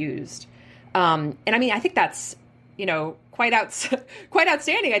diligently used. And I mean, I think that's, quite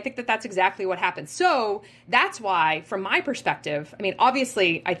outstanding. I think that's exactly what happened. So that's why, from my perspective, I mean,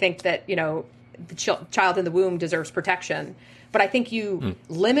 obviously, I think that, the child in the womb deserves protection, but I think you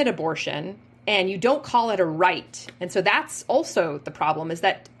limit abortion and you don't call it a right. And so that's also the problem, is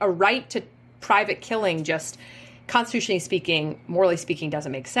that a right to private killing, just constitutionally speaking, morally speaking,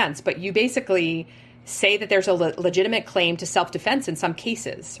 doesn't make sense. But you basically say that there's a legitimate claim to self-defense in some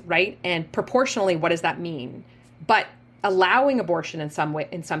cases, right? And proportionally, what does that mean? But allowing abortion in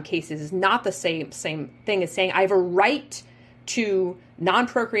some cases is not the same thing as saying I have a right to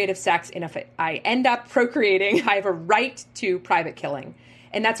non-procreative sex, and if I end up procreating, I have a right to private killing.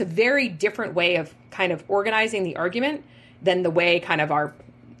 And that's a very different way of kind of organizing the argument than the way kind of our,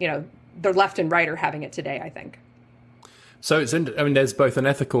 the left and right are having it today, I think. So there's both an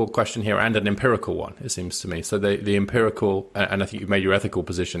ethical question here and an empirical one, it seems to me. So the empirical, and I think you've made your ethical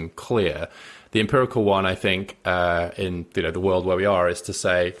position clear. The empirical one, I think, in the world where we are, is to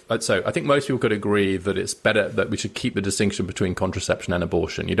say. So I think most people could agree that it's better that we should keep the distinction between contraception and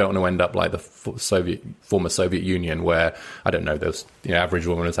abortion. You don't want to end up like the former Soviet Union, where I don't know, there's average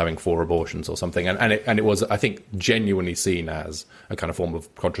woman is having 4 abortions or something, and it was, I think, genuinely seen as a kind of form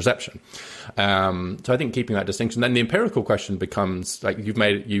of contraception. So I think keeping that distinction. Then the empirical question becomes, like, you've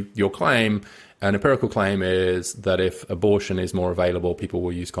made your claim. An empirical claim is that if abortion is more available, people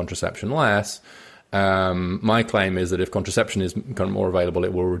will use contraception less. My claim is that if contraception is kind of more available,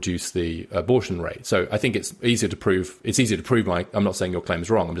 it will reduce the abortion rate. So I think it's easier to prove. I'm not saying your claim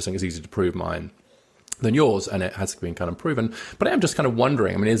is wrong. I'm just saying it's easier to prove mine than yours, and it has been kind of proven. But I am just kind of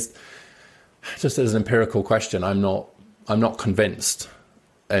wondering. I mean, just as an empirical question, I'm not convinced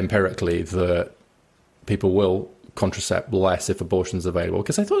empirically that people will contracept less if abortion's available,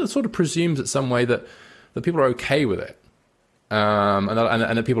 because I thought it sort of presumes in some way that people are okay with it, and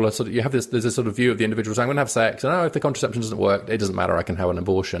that people are sort of, there's this sort of view of the individual saying, I'm going to have sex, and if the contraception doesn't work, it doesn't matter, I can have an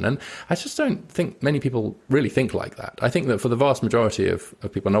abortion. And I just don't think many people really think like that. I think that for the vast majority of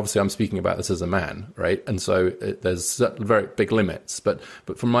people, and obviously I'm speaking about this as a man, right? And so there's very big limits, but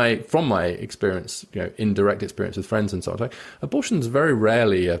from my experience, indirect experience with friends and so on, like, abortion is very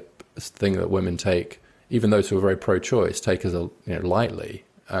rarely a thing that women take, even those who are very pro-choice, take as lightly.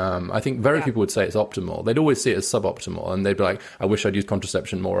 I think very people would say it's optimal. They'd always see it as suboptimal, and they'd be like, I wish I'd used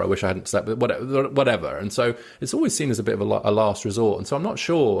contraception more, I wish I hadn't slept, whatever. And so it's always seen as a bit of a last resort. And so I'm not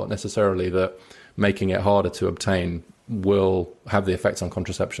sure necessarily that making it harder to obtain will have the effects on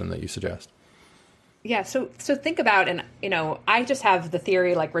contraception that you suggest. Yeah, so think about, and I just have the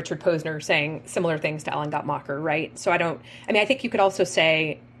theory like Richard Posner saying similar things to Ellen Guttmacher, right? So I think you could also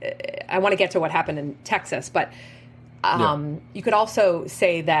say, I want to get to what happened in Texas, but you could also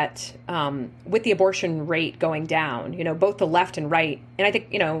say that with the abortion rate going down, both the left and right, and I think,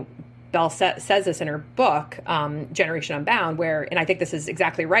 Bell says this in her book, Generation Unbound, and I think this is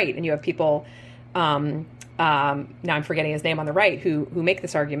exactly right, and you have people, now I'm forgetting his name on the right, who make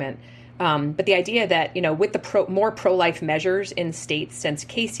this argument. But the idea that, with the more pro-life measures in states since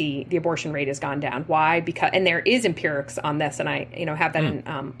Casey, the abortion rate has gone down. Why? And there is empirics on this, and I, have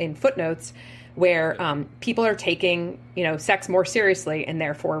that in footnotes, where people are taking, sex more seriously and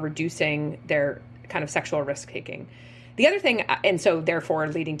therefore reducing their kind of sexual risk-taking. The other thing, and so therefore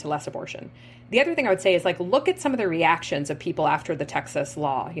leading to less abortion. The other thing I would say is, like, look at some of the reactions of people after the Texas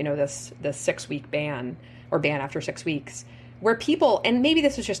law, this 6-week ban, or ban after 6 weeks, where people, and maybe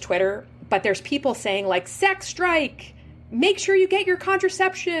this was just Twitter, but there's people saying, like, sex strike, make sure you get your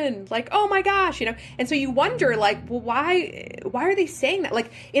contraception, like, oh my gosh, and so you wonder, like, well, why are they saying that?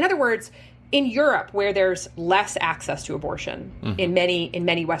 Like, in other words, in Europe, where there's less access to abortion in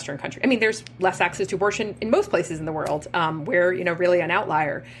many Western countries, I mean, there's less access to abortion in most places in the world, where, really an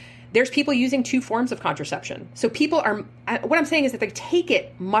outlier. There's people using 2 forms of contraception. So people are, what I'm saying is that they take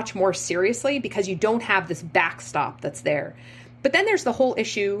it much more seriously because you don't have this backstop that's there. But then there's the whole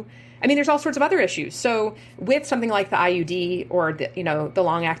issue. I mean, there's all sorts of other issues. So with something like the IUD or the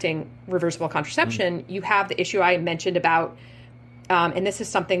long-acting reversible contraception, you have the issue I mentioned about, and this is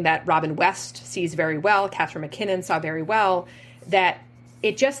something that Robin West sees very well, Catherine McKinnon saw very well, that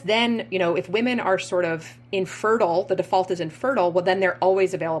it just then, if women are sort of infertile, the default is infertile, well, then they're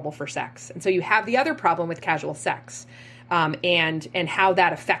always available for sex. And so you have the other problem with casual sex. and how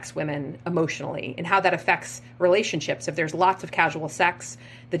that affects women emotionally and how that affects relationships. If there's lots of casual sex,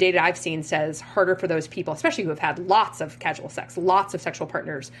 the data I've seen says harder for those people, especially who have had lots of casual sex, lots of sexual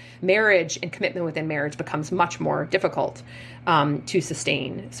partners. Marriage and commitment within marriage becomes much more difficult to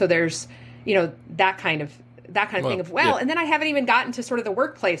sustain. So there's, that kind of thing of, and then I haven't even gotten to sort of the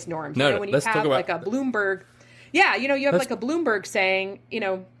workplace norms. No, when you have like a Bloomberg, you have like a Bloomberg saying,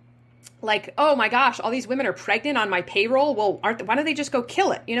 like, oh my gosh, all these women are pregnant on my payroll. Well, why don't they just go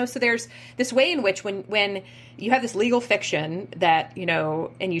kill it? So there's this way in which when you have this legal fiction that,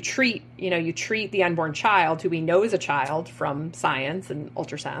 and you treat the unborn child, who we know is a child from science and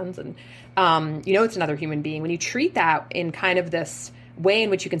ultrasounds, and, it's another human being. When you treat that in kind of this way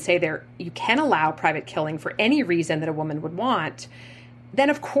in which you can say you can allow private killing for any reason that a woman would want, then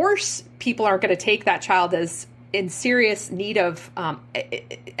of course people aren't going to take that child as in serious need of,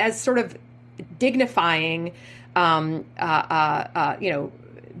 as sort of dignifying, the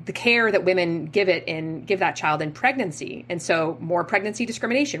care that women give that child in pregnancy. And so more pregnancy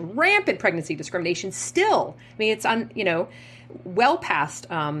discrimination, rampant pregnancy discrimination still. I mean, it's well past,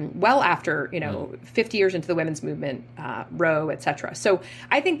 well after, 50 years into the women's movement, Roe, et cetera. So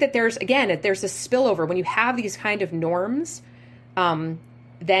I think that there's this spillover when you have these kind of norms,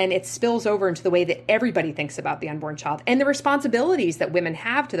 then it spills over into the way that everybody thinks about the unborn child and the responsibilities that women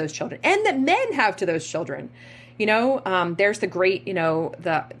have to those children and that men have to those children. There's the great,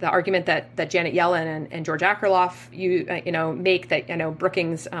 the argument that Janet Yellen and George Akerlof, make that,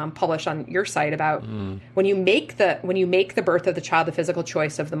 Brookings published on your site about when you make the birth of the child the physical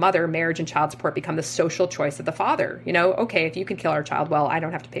choice of the mother, marriage and child support become the social choice of the father. Okay, if you can kill our child, well, I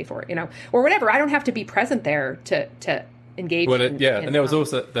don't have to pay for it, or whatever. I don't have to be present there to engage. Well, and there was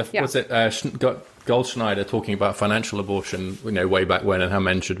also Goldschneider talking about financial abortion, way back when, and how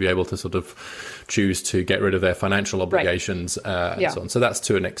men should be able to sort of choose to get rid of their financial obligations, and so on. So that's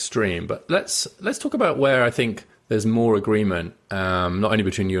to an extreme. But let's talk about where I think there's more agreement, not only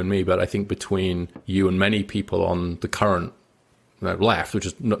between you and me, but I think between you and many people on the current left, which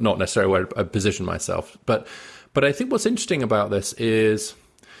is not necessarily where I position myself. But I think what's interesting about this is,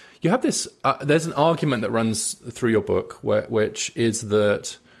 you have this. There's an argument that runs through your book, which is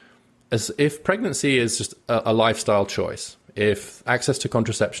that as if pregnancy is just a lifestyle choice, if access to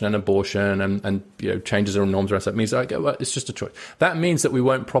contraception and abortion and changes in norms around that means it's just a choice. That means that we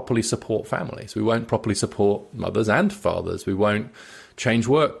won't properly support families. We won't properly support mothers and fathers. We won't change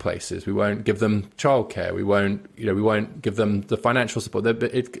workplaces. We won't give them childcare. We won't give them the financial support.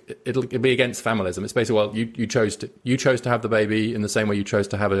 It'll be against familism. It's basically, well, you chose to have the baby in the same way you chose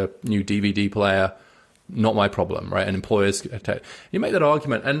to have a new DVD player. Not my problem, right? And employers, you make that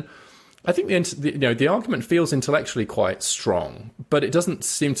argument, and I think the argument feels intellectually quite strong, but it doesn't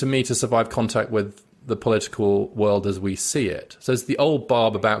seem to me to survive contact with the political world as we see it. So it's the old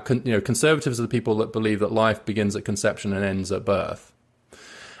barb about conservatives are the people that believe that life begins at conception and ends at birth.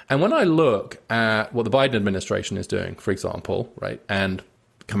 And when I look at what the Biden administration is doing, for example, right, and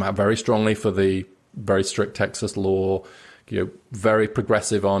come out very strongly for the very strict Texas law, very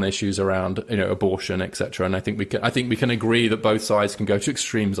progressive on issues around abortion, etc. And I think we can agree that both sides can go to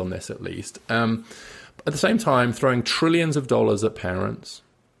extremes on this at least. At the same time, throwing trillions of dollars at parents,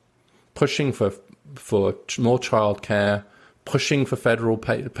 pushing for more childcare, pushing for federal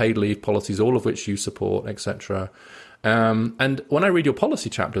paid leave policies, all of which you support, etc. And when I read your policy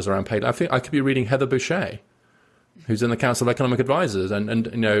chapters around paid, I think I could be reading Heather Boushey, who's in the Council of Economic Advisors, and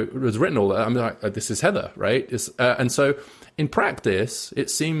has written all that. I'm like, this is Heather, right? And so in practice, it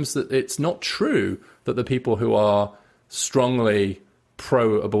seems that it's not true that the people who are strongly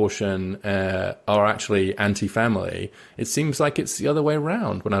pro-abortion are actually anti-family. It seems like it's the other way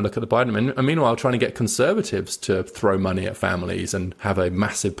around when I look at the Biden. And meanwhile, trying to get conservatives to throw money at families and have a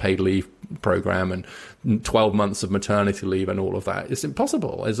massive paid leave program and 12 months of maternity leave and all of that. It's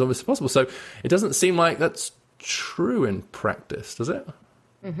impossible. It's obviously possible. So it doesn't seem like that's true in practice, does it?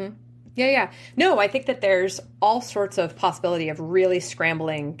 Mm-hmm. Yeah. No, I think that there's all sorts of possibility of really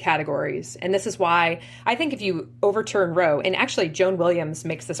scrambling categories. And this is why I think if you overturn Roe, and actually Joan Williams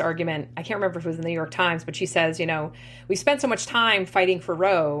makes this argument, I can't remember if it was in the New York Times, but she says, we spent so much time fighting for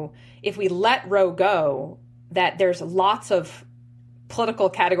Roe. If we let Roe go, that there's lots of political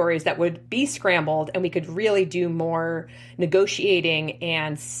categories that would be scrambled, and we could really do more negotiating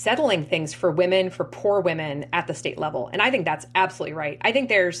and settling things for women, for poor women at the state level. And I think that's absolutely right. I think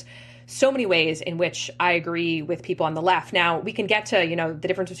there's so many ways in which I agree with people on the left. Now, we can get to, the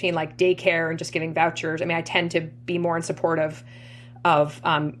difference between like daycare and just giving vouchers. I mean, I tend to be more in support of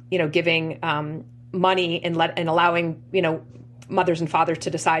giving money and allowing, mothers and fathers to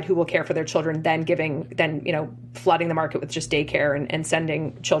decide who will care for their children, then flooding the market with just daycare and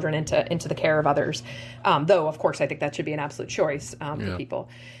sending children into the care of others. Though, of course, I think that should be an absolute choice for people.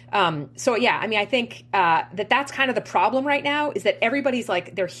 I think that's kind of the problem right now, is that everybody's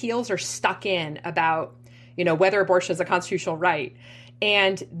like, their heels are stuck in about, whether abortion is a constitutional right.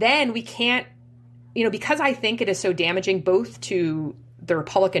 And then we can't, because I think it is so damaging both to the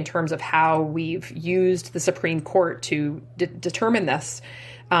Republic in terms of how we've used the Supreme Court to determine this.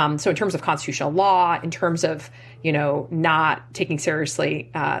 So in terms of constitutional law, in terms of, not taking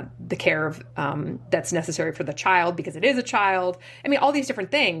seriously the care of that's necessary for the child because it is a child. I mean, all these different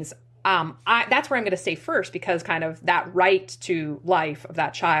things. That's where I'm going to say first, because kind of that right to life of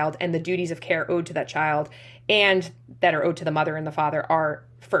that child and the duties of care owed to that child and that are owed to the mother and the father are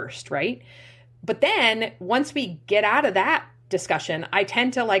first, right? But then once we get out of that discussion, I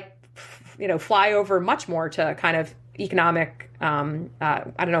tend to fly over much more to kind of economic, I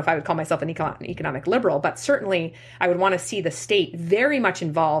don't know if I would call myself an economic liberal, but certainly I would want to see the state very much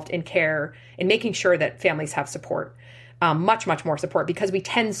involved in care and making sure that families have support, much, much more support, because we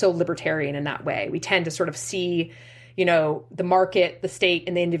tend so libertarian in that way. We tend to sort of see, the market, the state,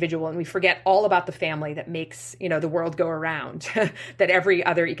 and the individual, and we forget all about the family that makes, the world go around, that every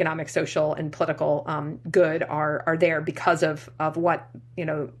other economic, social, and political good are there because of what,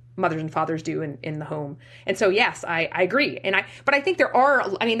 mothers and fathers do in the home. And so, yes, I agree. But I think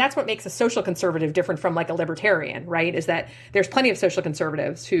that's what makes a social conservative different from like a libertarian, right? Is that there's plenty of social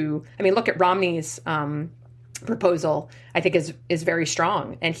conservatives who, look at Romney's proposal, I think is very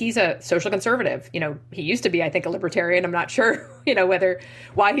strong. And he's a social conservative. He used to be, I think, a libertarian. I'm not sure,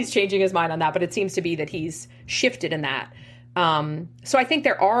 why he's changing his mind on that, but it seems to be that he's shifted in that. So I think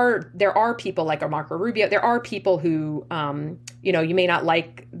there are people like Marco Rubio. There are people who, you may not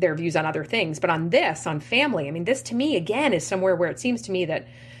like their views on other things, but on family, this to me, again, is somewhere where it seems to me that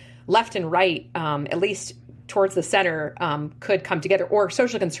left and right, at least towards the center, could come together, or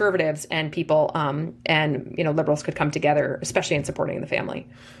social conservatives and people, and liberals could come together, especially in supporting the family.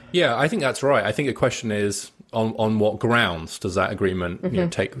 Yeah, I think that's right. I think the question is on what grounds does that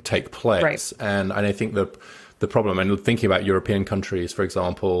agreement take place? Right. And I think the problem, and thinking about European countries, for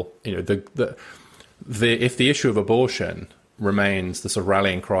example, if the issue of abortion remains the sort of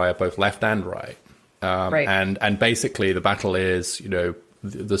rallying cry of both left and right, right. And basically the battle is,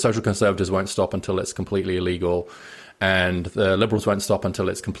 the social conservatives won't stop until it's completely illegal, and the liberals won't stop until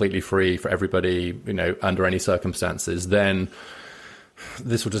it's completely free for everybody, under any circumstances, then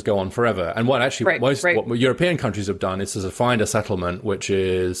this will just go on forever. And what European countries have done is to find a settlement which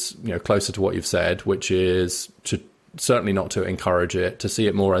is, closer to what you've said, which is to certainly not to encourage it, to see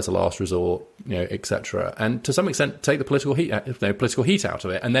it more as a last resort, etc. And to some extent, take the political heat out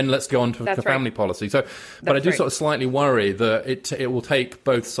of it, and then let's go on to family policy. So, but I do sort of slightly worry that it will take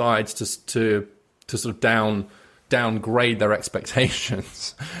both sides to sort of downgrade their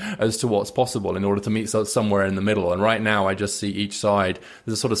expectations as to what's possible in order to meet somewhere in the middle. And right now I just see each side,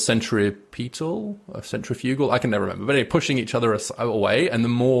 there's a sort of centrifugal, I can never remember, but anyway, pushing each other away, and the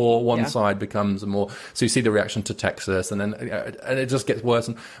more one side becomes, the more, so you see the reaction to Texas, and then and it just gets worse.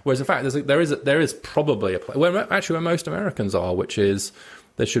 And whereas in fact there is probably a place where most Americans are, which is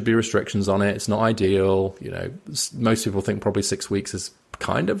there should be restrictions on it. It's not ideal. Most people think probably 6 weeks is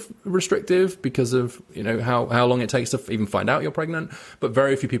kind of restrictive because of how long it takes to even find out you're pregnant, but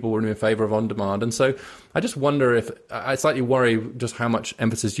very few people would be in favor of on demand. And so I just wonder, if I slightly worry just how much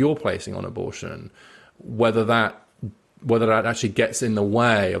emphasis you're placing on abortion, whether that actually gets in the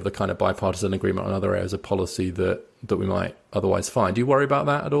way of the kind of bipartisan agreement on other areas of policy that we might otherwise find. Do you worry about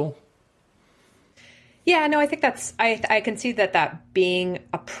that at all? Yeah, no, I think I can see that being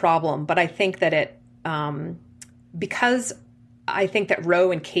a problem, but I think that it, because I think that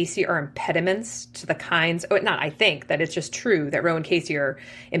Roe and Casey are impediments to the kinds, I think that it's just true that Roe and Casey are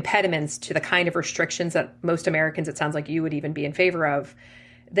impediments to the kind of restrictions that most Americans, it sounds like you would even be in favor of,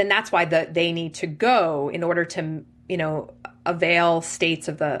 then that's why they need to go in order to, avail states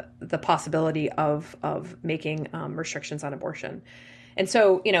of the possibility of making restrictions on abortion. And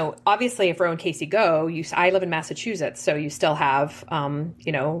so, obviously if Roe and Casey go, I live in Massachusetts, so you still have,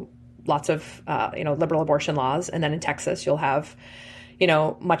 lots of, liberal abortion laws. And then in Texas, you'll have,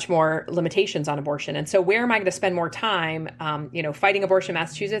 much more limitations on abortion. And so where am I going to spend more time, fighting abortion in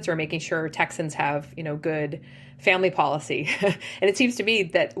Massachusetts, or making sure Texans have, good family policy? And it seems to me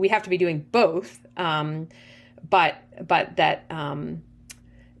that we have to be doing both. But that,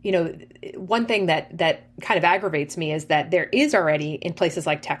 one thing that kind of aggravates me is that there is already in places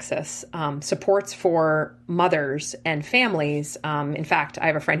like Texas supports for mothers and families. In fact, I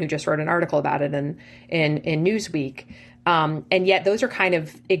have a friend who just wrote an article about it in Newsweek, And yet those are kind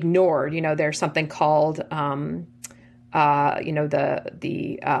of ignored. There's something called,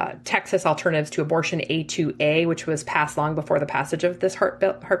 the Texas Alternatives to Abortion A2A, which was passed long before the passage of this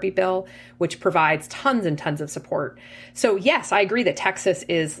heartbeat bill, which provides tons and tons of support. So yes, I agree that Texas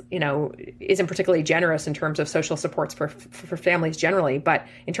isn't particularly generous in terms of social supports for families generally, but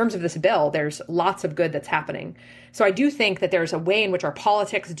in terms of this bill, there's lots of good that's happening. So I do think that there's a way in which our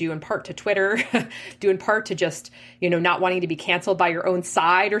politics, due in part to Twitter, due in part to just, not wanting to be canceled by your own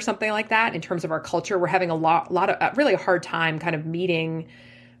side or something like that. In terms of our culture, we're having a lot of really a hard time kind of meeting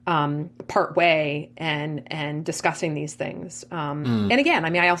part way and discussing these things. And again,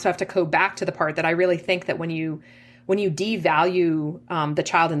 I also have to go back to the part that I really think that when you devalue the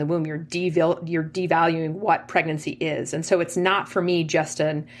child in the womb, you're devaluing what pregnancy is. And so it's not for me just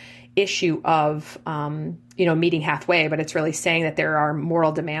an issue of, meeting halfway, but it's really saying that there are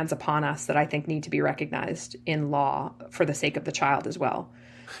moral demands upon us that I think need to be recognized in law for the sake of the child as well.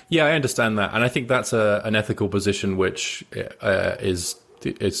 Yeah, I understand that. And I think that's an ethical position, which is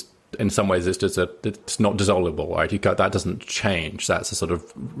in some ways it's not dissolvable, right? That doesn't change. That's a sort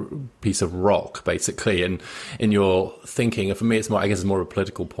of piece of rock, basically. And in your thinking, and for me, it's more of a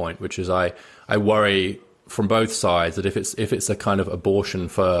political point, which is I worry from both sides that if it's a kind of abortion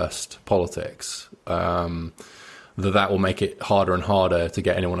first politics, that will make it harder and harder to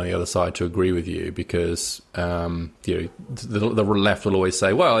get anyone on the other side to agree with you, because the left will always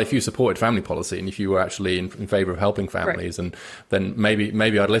say, well, if you supported family policy and if you were actually in favor of helping families, right, and then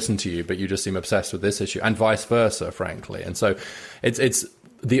maybe I'd listen to you, but you just seem obsessed with this issue, and vice versa, frankly. And so it's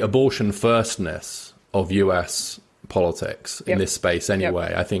the abortion firstness of US politics in this space anyway.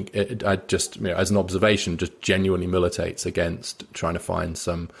 Yep. I think I just, as an observation, just genuinely militates against trying to find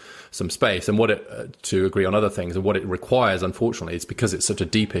some space, and to agree on other things. And what it requires, unfortunately, is because it's such a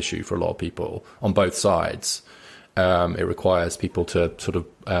deep issue for a lot of people on both sides. It requires people to sort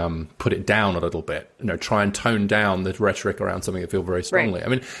of put it down a little bit, try and tone down the rhetoric around something they feel very strongly.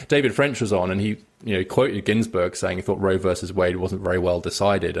 Right. David French was on, and he quoted Ginsburg saying he thought Roe versus Wade wasn't very well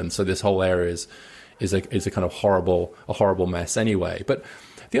decided, and so this whole area is a kind of horrible mess anyway. But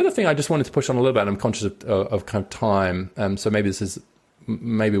the other thing I just wanted to push on a little bit, and I'm conscious of kind of time, so maybe this is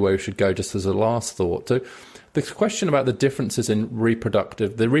where we should go just as a last thought. So the question about the differences in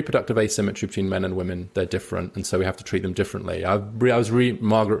the reproductive asymmetry between men and women, they're different, and so we have to treat them differently.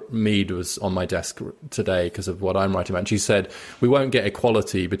 Margaret Mead was on my desk today because of what I'm writing about, and she said, we won't get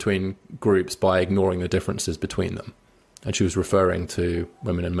equality between groups by ignoring the differences between them. And she was referring to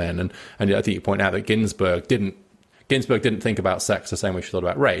women and men. And I think you point out that Ginsburg didn't think about sex the same way she thought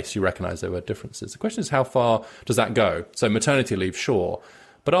about race. She recognized there were differences. The question is, how far does that go? So maternity leave, sure.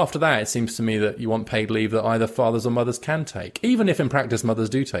 But after that, it seems to me that you want paid leave that either fathers or mothers can take, even if in practice mothers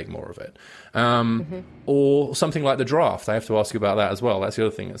do take more of it. Or something like the draft. I have to ask you about that as well. That's the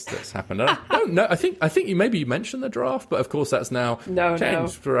other thing that's happened. I don't know. I think you mentioned the draft, but of course that's now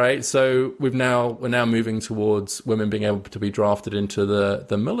changed, right? So we're now moving towards women being able to be drafted into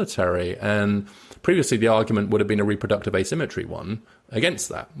the military. And previously the argument would have been a reproductive asymmetry one against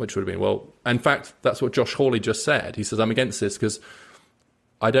that, which would have been, well, in fact, that's what Josh Hawley just said. He says, I'm against this because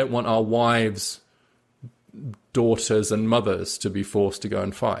I don't want our wives, daughters and mothers to be forced to go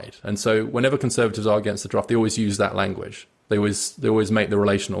and fight. And so whenever conservatives are against the draft, they always use that language. They always make the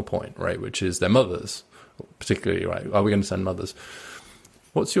relational point, right, which is their mothers, particularly, right? Are we going to send mothers?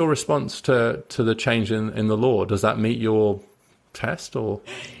 What's your response to the change in the law? Does that meet your test, or?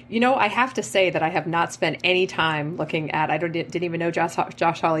 I have to say that I have not spent any time looking at. Didn't even know Josh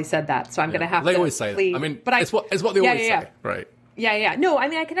Hawley said that, so I'm going to have to. They always say that. But it's what they always say, right? Yeah. No,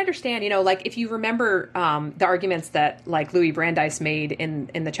 I can understand, like if you remember the arguments that like Louis Brandeis made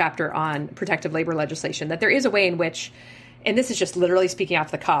in the chapter on protective labor legislation, that there is a way in which, and this is just literally speaking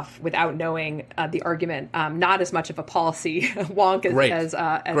off the cuff without knowing the argument, not as much of a policy wonk as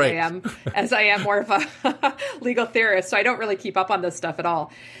I am more of a legal theorist. So I don't really keep up on this stuff at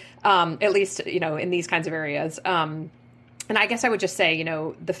all, at least, in these kinds of areas. And I guess I would just say,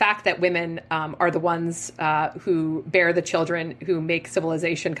 the fact that women are the ones who bear the children who make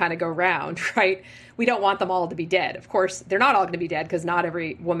civilization kind of go round, right? We don't want them all to be dead. Of course, they're not all going to be dead because not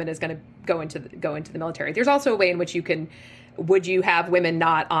every woman is going to go into the military. There's also a way in which would you have women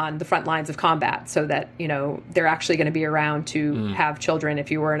not on the front lines of combat so that, they're actually going to be around to have children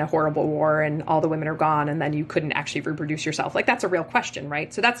if you were in a horrible war and all the women are gone and then you couldn't actually reproduce yourself? Like, that's a real question,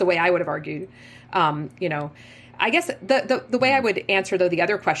 right? So that's the way I would have argued, I guess the way I would answer, though, the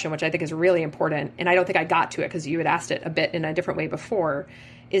other question, which I think is really important, and I don't think I got to it because you had asked it a bit in a different way before,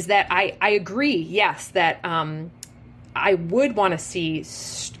 is that I agree, yes, that I would want to see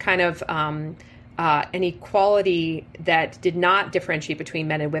kind of an equality that did not differentiate between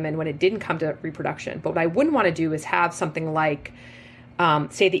men and women when it didn't come to reproduction. But what I wouldn't want to do is have something like,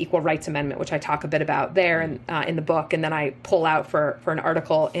 say, the Equal Rights Amendment, which I talk a bit about there in the book, and then I pull out for an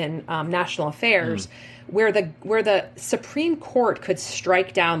article in National Affairs, where the Supreme Court could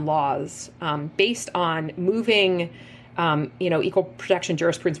strike down laws based on moving equal protection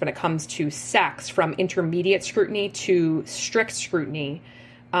jurisprudence when it comes to sex from intermediate scrutiny to strict scrutiny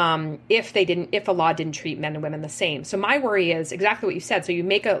if a law didn't treat men and women the same. So my worry is exactly what you said. So you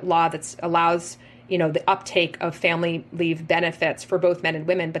make a law that allows the uptake of family leave benefits for both men and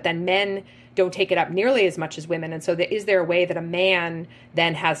women, but then men don't take it up nearly as much as women. And so is there a way that a man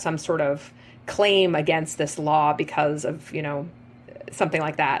then has some sort of claim against this law because of, something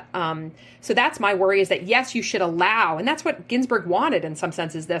like that? So that's my worry, is that, yes, you should allow, and that's what Ginsburg wanted in some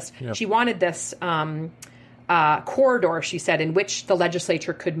sense, is this, she wanted this corridor, she said, in which the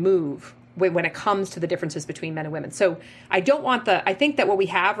legislature could move when it comes to the differences between men and women. So I think that what we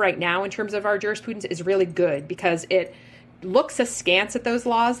have right now in terms of our jurisprudence is really good, because it looks askance at those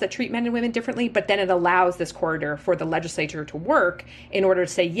laws that treat men and women differently, but then it allows this corridor for the legislature to work in order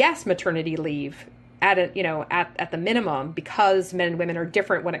to say, yes, maternity leave at the minimum, because men and women are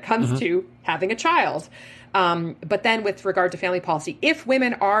different when it comes to having a child. But then with regard to family policy, if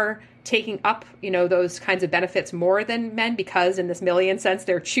women are taking up, those kinds of benefits more than men, because in this Millian sense,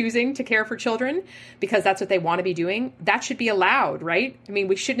 they're choosing to care for children because that's what they want to be doing, that should be allowed, right? I mean,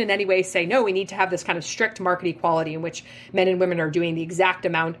 we shouldn't in any way say, no, we need to have this kind of strict market equality in which men and women are doing the exact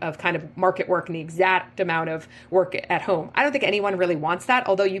amount of kind of market work and the exact amount of work at home. I don't think anyone really wants that,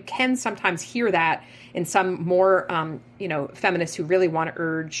 although you can sometimes hear that in some more, feminists who really want to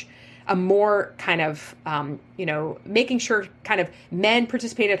urge a more kind of, making sure kind of men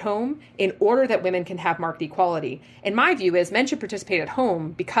participate at home in order that women can have marked equality. And my view is men should participate at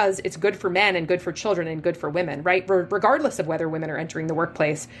home because it's good for men and good for children and good for women, right? Regardless of whether women are entering the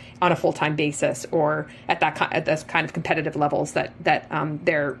workplace on a full-time basis or at those kind of competitive levels that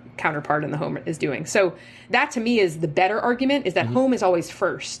their counterpart in the home is doing. So that to me is the better argument, is that home is always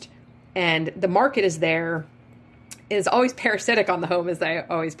first and the market is there. Is always parasitic on the home, as I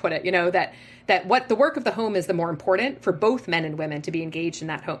always put it, that what the work of the home is the more important for both men and women to be engaged in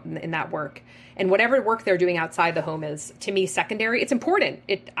that home, in that work. And whatever work they're doing outside the home is, to me, secondary. It's important.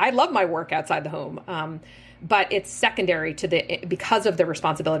 I love my work outside the home, but it's secondary because of the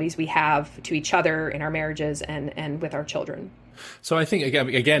responsibilities we have to each other in our marriages and with our children. So I think,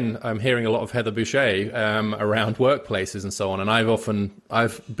 again, I'm hearing a lot of Heather Boucher around workplaces and so on. And I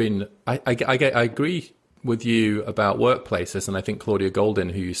agree with you about workplaces, and I think Claudia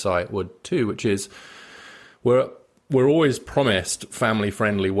Goldin, who you cite, would too, which is we're always promised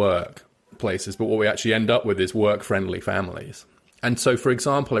family-friendly workplaces, but what we actually end up with is work-friendly families. And so, for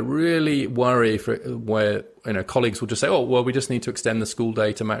example, I really worry where colleagues will just say, "Oh, well, we just need to extend the school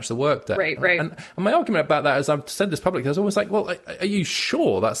day to match the work day." Right. And my argument about that, as I've said this publicly, I was always like, "Well, are you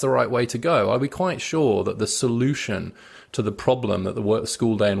sure that's the right way to go? Are we quite sure that the solution to the problem that the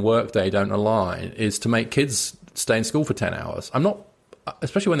school day and work day don't align is to make kids stay in school for 10 hours? I'm not,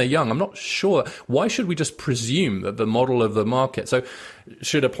 especially when they're young, I'm not sure. Why should we just presume that the model of the market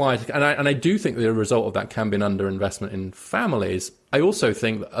should apply to, and I do think the result of that can be an underinvestment in families. I also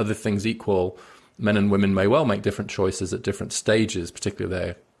think that other things equal, men and women may well make different choices at different stages, particularly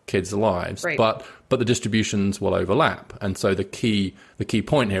their kids' lives, right. but the distributions will overlap. And so the key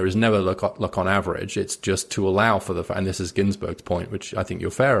point here is never look on average. It's just to allow for and this is Ginsburg's point, which I think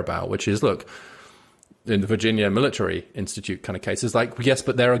you're fair about, which is, look, in the Virginia Military Institute kind of cases, like, yes,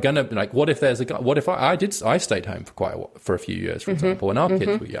 but there are going to be, like, what if there's I stayed home for a few years, for example, when our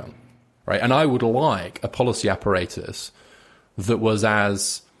kids were young, right? And I would like a policy apparatus that was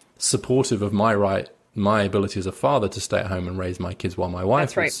as supportive of my ability as a father to stay at home and raise my kids while my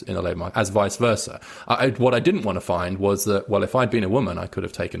wife was in the labor market, as vice versa. What I didn't want to find was that, well, if I'd been a woman, I could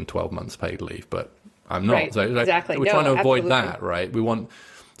have taken 12 months paid leave, but I'm not. Right, so exactly. We're trying to avoid that, right?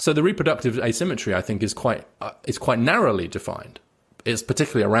 So the reproductive asymmetry, I think, is quite narrowly defined. It's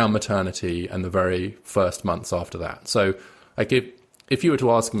particularly around maternity and the very first months after that. So, like, if you were to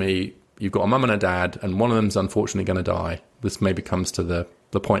ask me, you've got a mum and a dad, and one of them's unfortunately going to die. This maybe comes to the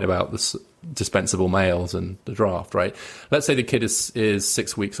point about the dispensable males and the draft, right? Let's say the kid is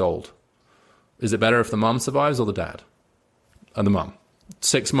 6 weeks old. Is it better if the mum survives or the dad? And the mum.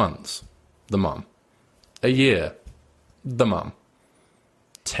 6 months, the mum. A year, the mum.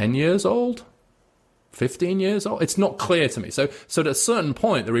 10 years old? 15 years old? It's not clear to me. So at a certain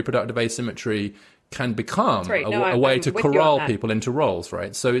point, the reproductive asymmetry can become right. a way to corral people into roles,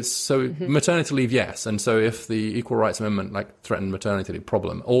 right? So maternity leave, yes. And so if the Equal Rights Amendment threatened maternity leave,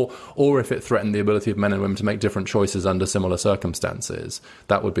 problem, or if it threatened the ability of men and women to make different choices under similar circumstances,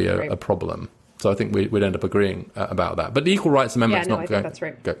 that would be a problem. So I think we'd end up agreeing about that. But the Equal Rights Amendment is not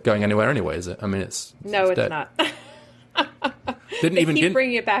going anywhere anyway, is it? I mean, it's dead. Not. Didn't they even keep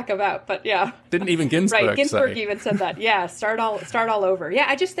bringing it back about, but yeah. Didn't even Ginsburg right, Ginsburg even said that. Yeah, start all over. Yeah,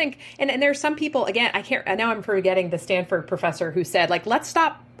 I just think, and there's some people, again, now I'm forgetting the Stanford professor who said, let's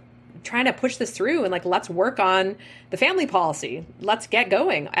stop trying to push this through and let's work on the family policy. Let's get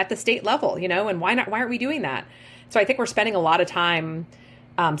going at the state level, and why aren't we doing that? So I think we're spending a lot of time,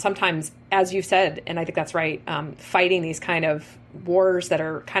 sometimes, as you said, and I think that's right, fighting these kind of wars that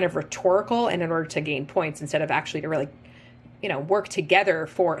are kind of rhetorical and in order to gain points instead of actually to really work together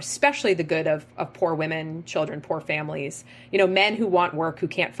for especially the good of poor women, children, poor families, men who want work, who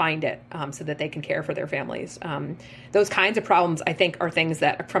can't find it, so that they can care for their families. Those kinds of problems, I think, are things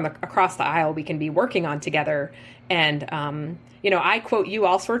that from across the aisle we can be working on together. And, I quote you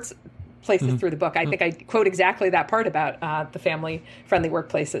all sorts places through the book. I think I quote exactly that part about the family-friendly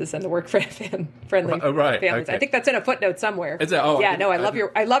workplaces and the work-friendly families. Okay. I think that's in a footnote somewhere. Is it? Oh, yeah.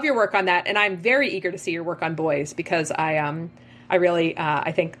 I love your work on that, and I'm very eager to see your work on boys because I really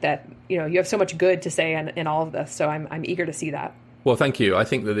think that you have so much good to say in all of this. So I'm eager to see that. Well, thank you. I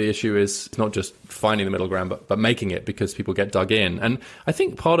think that the issue is not just finding the middle ground, but making it, because people get dug in. And I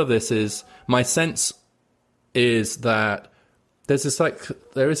think part of this is my sense is that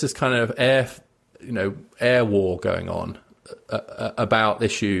there is this kind of air war going on about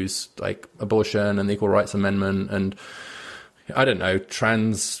issues like abortion and the Equal Rights Amendment and I don't know,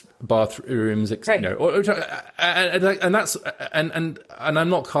 trans bathrooms, right. And that's and I'm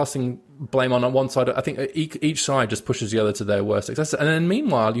not casting blame on one side. I think each side just pushes the other to their worst success. And then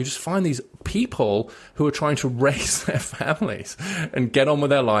meanwhile, you just find these people who are trying to raise their families and get on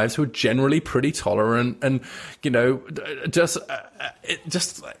with their lives, who are generally pretty tolerant, and there's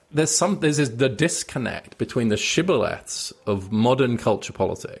the disconnect between the shibboleths of modern culture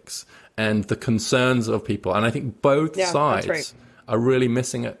politics and the concerns of people. And I think both sides are really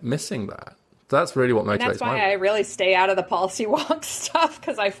missing that. That's really what motivates me. That's why I really stay out of the policy wonk stuff,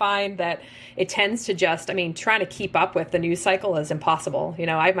 because I find that it tends to trying to keep up with the news cycle is impossible.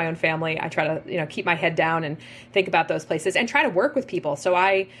 I have my own family. I try to, keep my head down and think about those places and try to work with people. So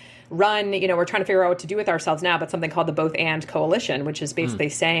I run, we're trying to figure out what to do with ourselves now, but something called the Both And Coalition, which is basically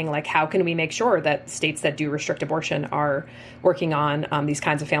saying, how can we make sure that states that do restrict abortion are working on these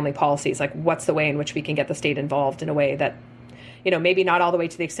kinds of family policies? What's the way in which we can get the state involved in a way that, maybe not all the way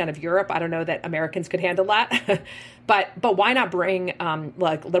to the extent of Europe. I don't know that Americans could handle that. but why not bring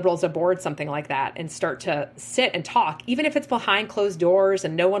liberals aboard something like that and start to sit and talk, even if it's behind closed doors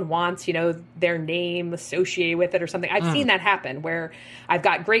and no one wants, their name associated with it or something. I've seen that happen where I've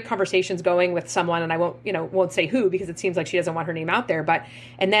got great conversations going with someone, and I won't say who because it seems like she doesn't want her name out there.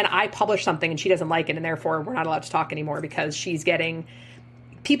 And then I publish something and she doesn't like it, and therefore we're not allowed to talk anymore because she's getting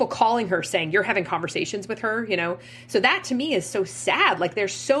people calling her saying you're having conversations with her, So that to me is so sad.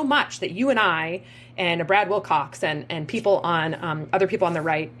 There's so much that you and I and Brad Wilcox and people on other people on the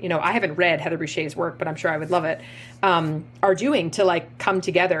right, I haven't read Heather Boucher's work, but I'm sure I would love it, are doing to come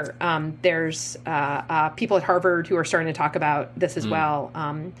together. There's people at Harvard who are starting to talk about this as well.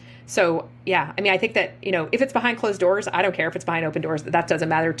 So, yeah, I think that, if it's behind closed doors, I don't care. If it's behind open doors, that doesn't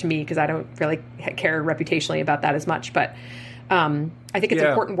matter to me because I don't really care reputationally about that as much. But I think it's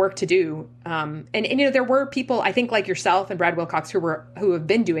important work to do. And there were people, I think, like yourself and Brad Wilcox who have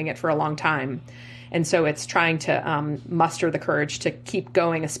been doing it for a long time. And so it's trying to muster the courage to keep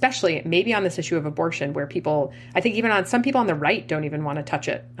going, especially maybe on this issue of abortion, where people, I think even on some people on the right don't even want to touch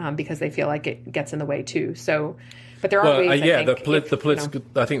it because they feel like it gets in the way too. So, but there are ways. I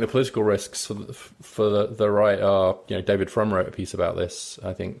think the political risks for the right are, David Frum wrote a piece about this.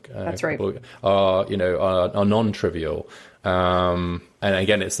 I think that's right. Are non-trivial. And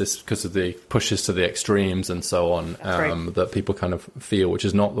again, it's this because of the pushes to the extremes and so on that people kind of feel, which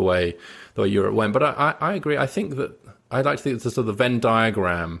is not the way Europe went. But I agree. I think that I'd like to think it's sort of the Venn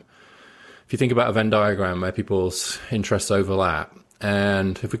diagram. If you think about a Venn diagram where people's interests overlap,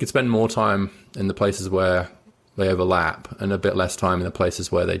 and if we could spend more time in the places where they overlap and a bit less time in the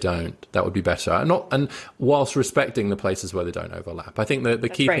places where they don't, that would be better. And whilst respecting the places where they don't overlap. I think the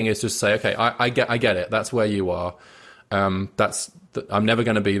key thing is just say, okay, I get it. That's where you are. I'm never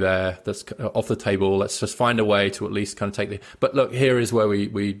going to be there. That's off the table. Let's just find a way to at least kind of take but look, here is where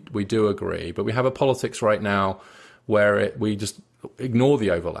we do agree. But we have a politics right now where we just ignore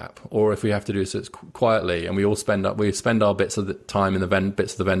the overlap, or if we have to do so, it's quietly, and we all spend our bits of the time in the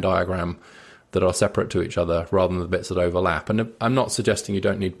bits of the Venn diagram that are separate to each other rather than the bits that overlap. And I'm not suggesting you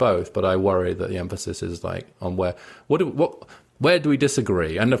don't need both, but I worry that the emphasis is like on where do we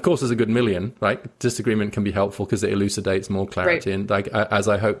disagree? And of course, there's a good million, right? Disagreement can be helpful because it elucidates more clarity, and like as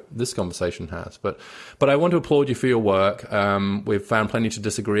I hope this conversation has. But I want to applaud you for your work. We've found plenty to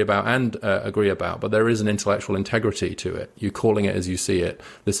disagree about and agree about, but there is an intellectual integrity to it. You're calling it as you see it.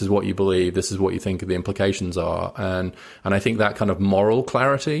 This is what you believe. This is what you think the implications are, and I think that kind of moral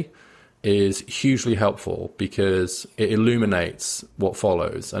clarity is hugely helpful because it illuminates what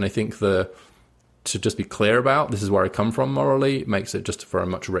follows. And I think to just be clear about this is where I come from morally makes it just for a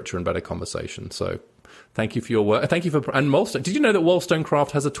much richer and better conversation. So thank you for your work. Thank you for, and Wollstone. Did you know that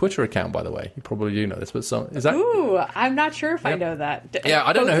Wollstonecraft has a Twitter account, by the way? You probably do know this, but is that? Ooh, I'm not sure if I know that. Yeah,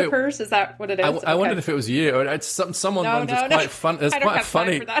 I don't know. Hers, is that what it is? I wondered if it was you. Or it's someone runs quite fun.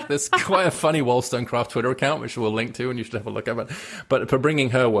 There's quite a funny Wollstonecraft Twitter account, which we'll link to, and you should have a look at it. But for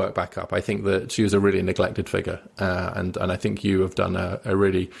bringing her work back up, I think that she was a really neglected figure, and I think you have done a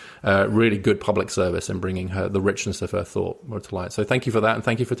really good public service in bringing the richness of her thought more to light. So thank you for that, and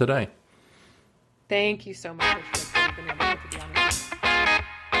thank you for today. Thank you so much. It's been a pleasure to be on this.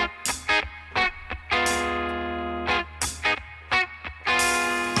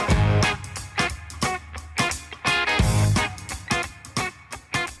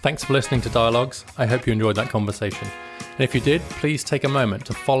 Thanks for listening to Dialogues. I hope you enjoyed that conversation. And if you did, please take a moment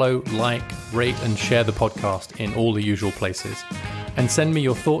to follow, like, rate, and share the podcast in all the usual places. And send me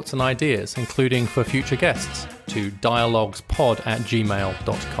your thoughts and ideas, including for future guests, to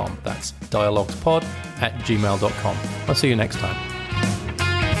dialoguespod@gmail.com. That's dialoguespod@gmail.com. I'll see you next time.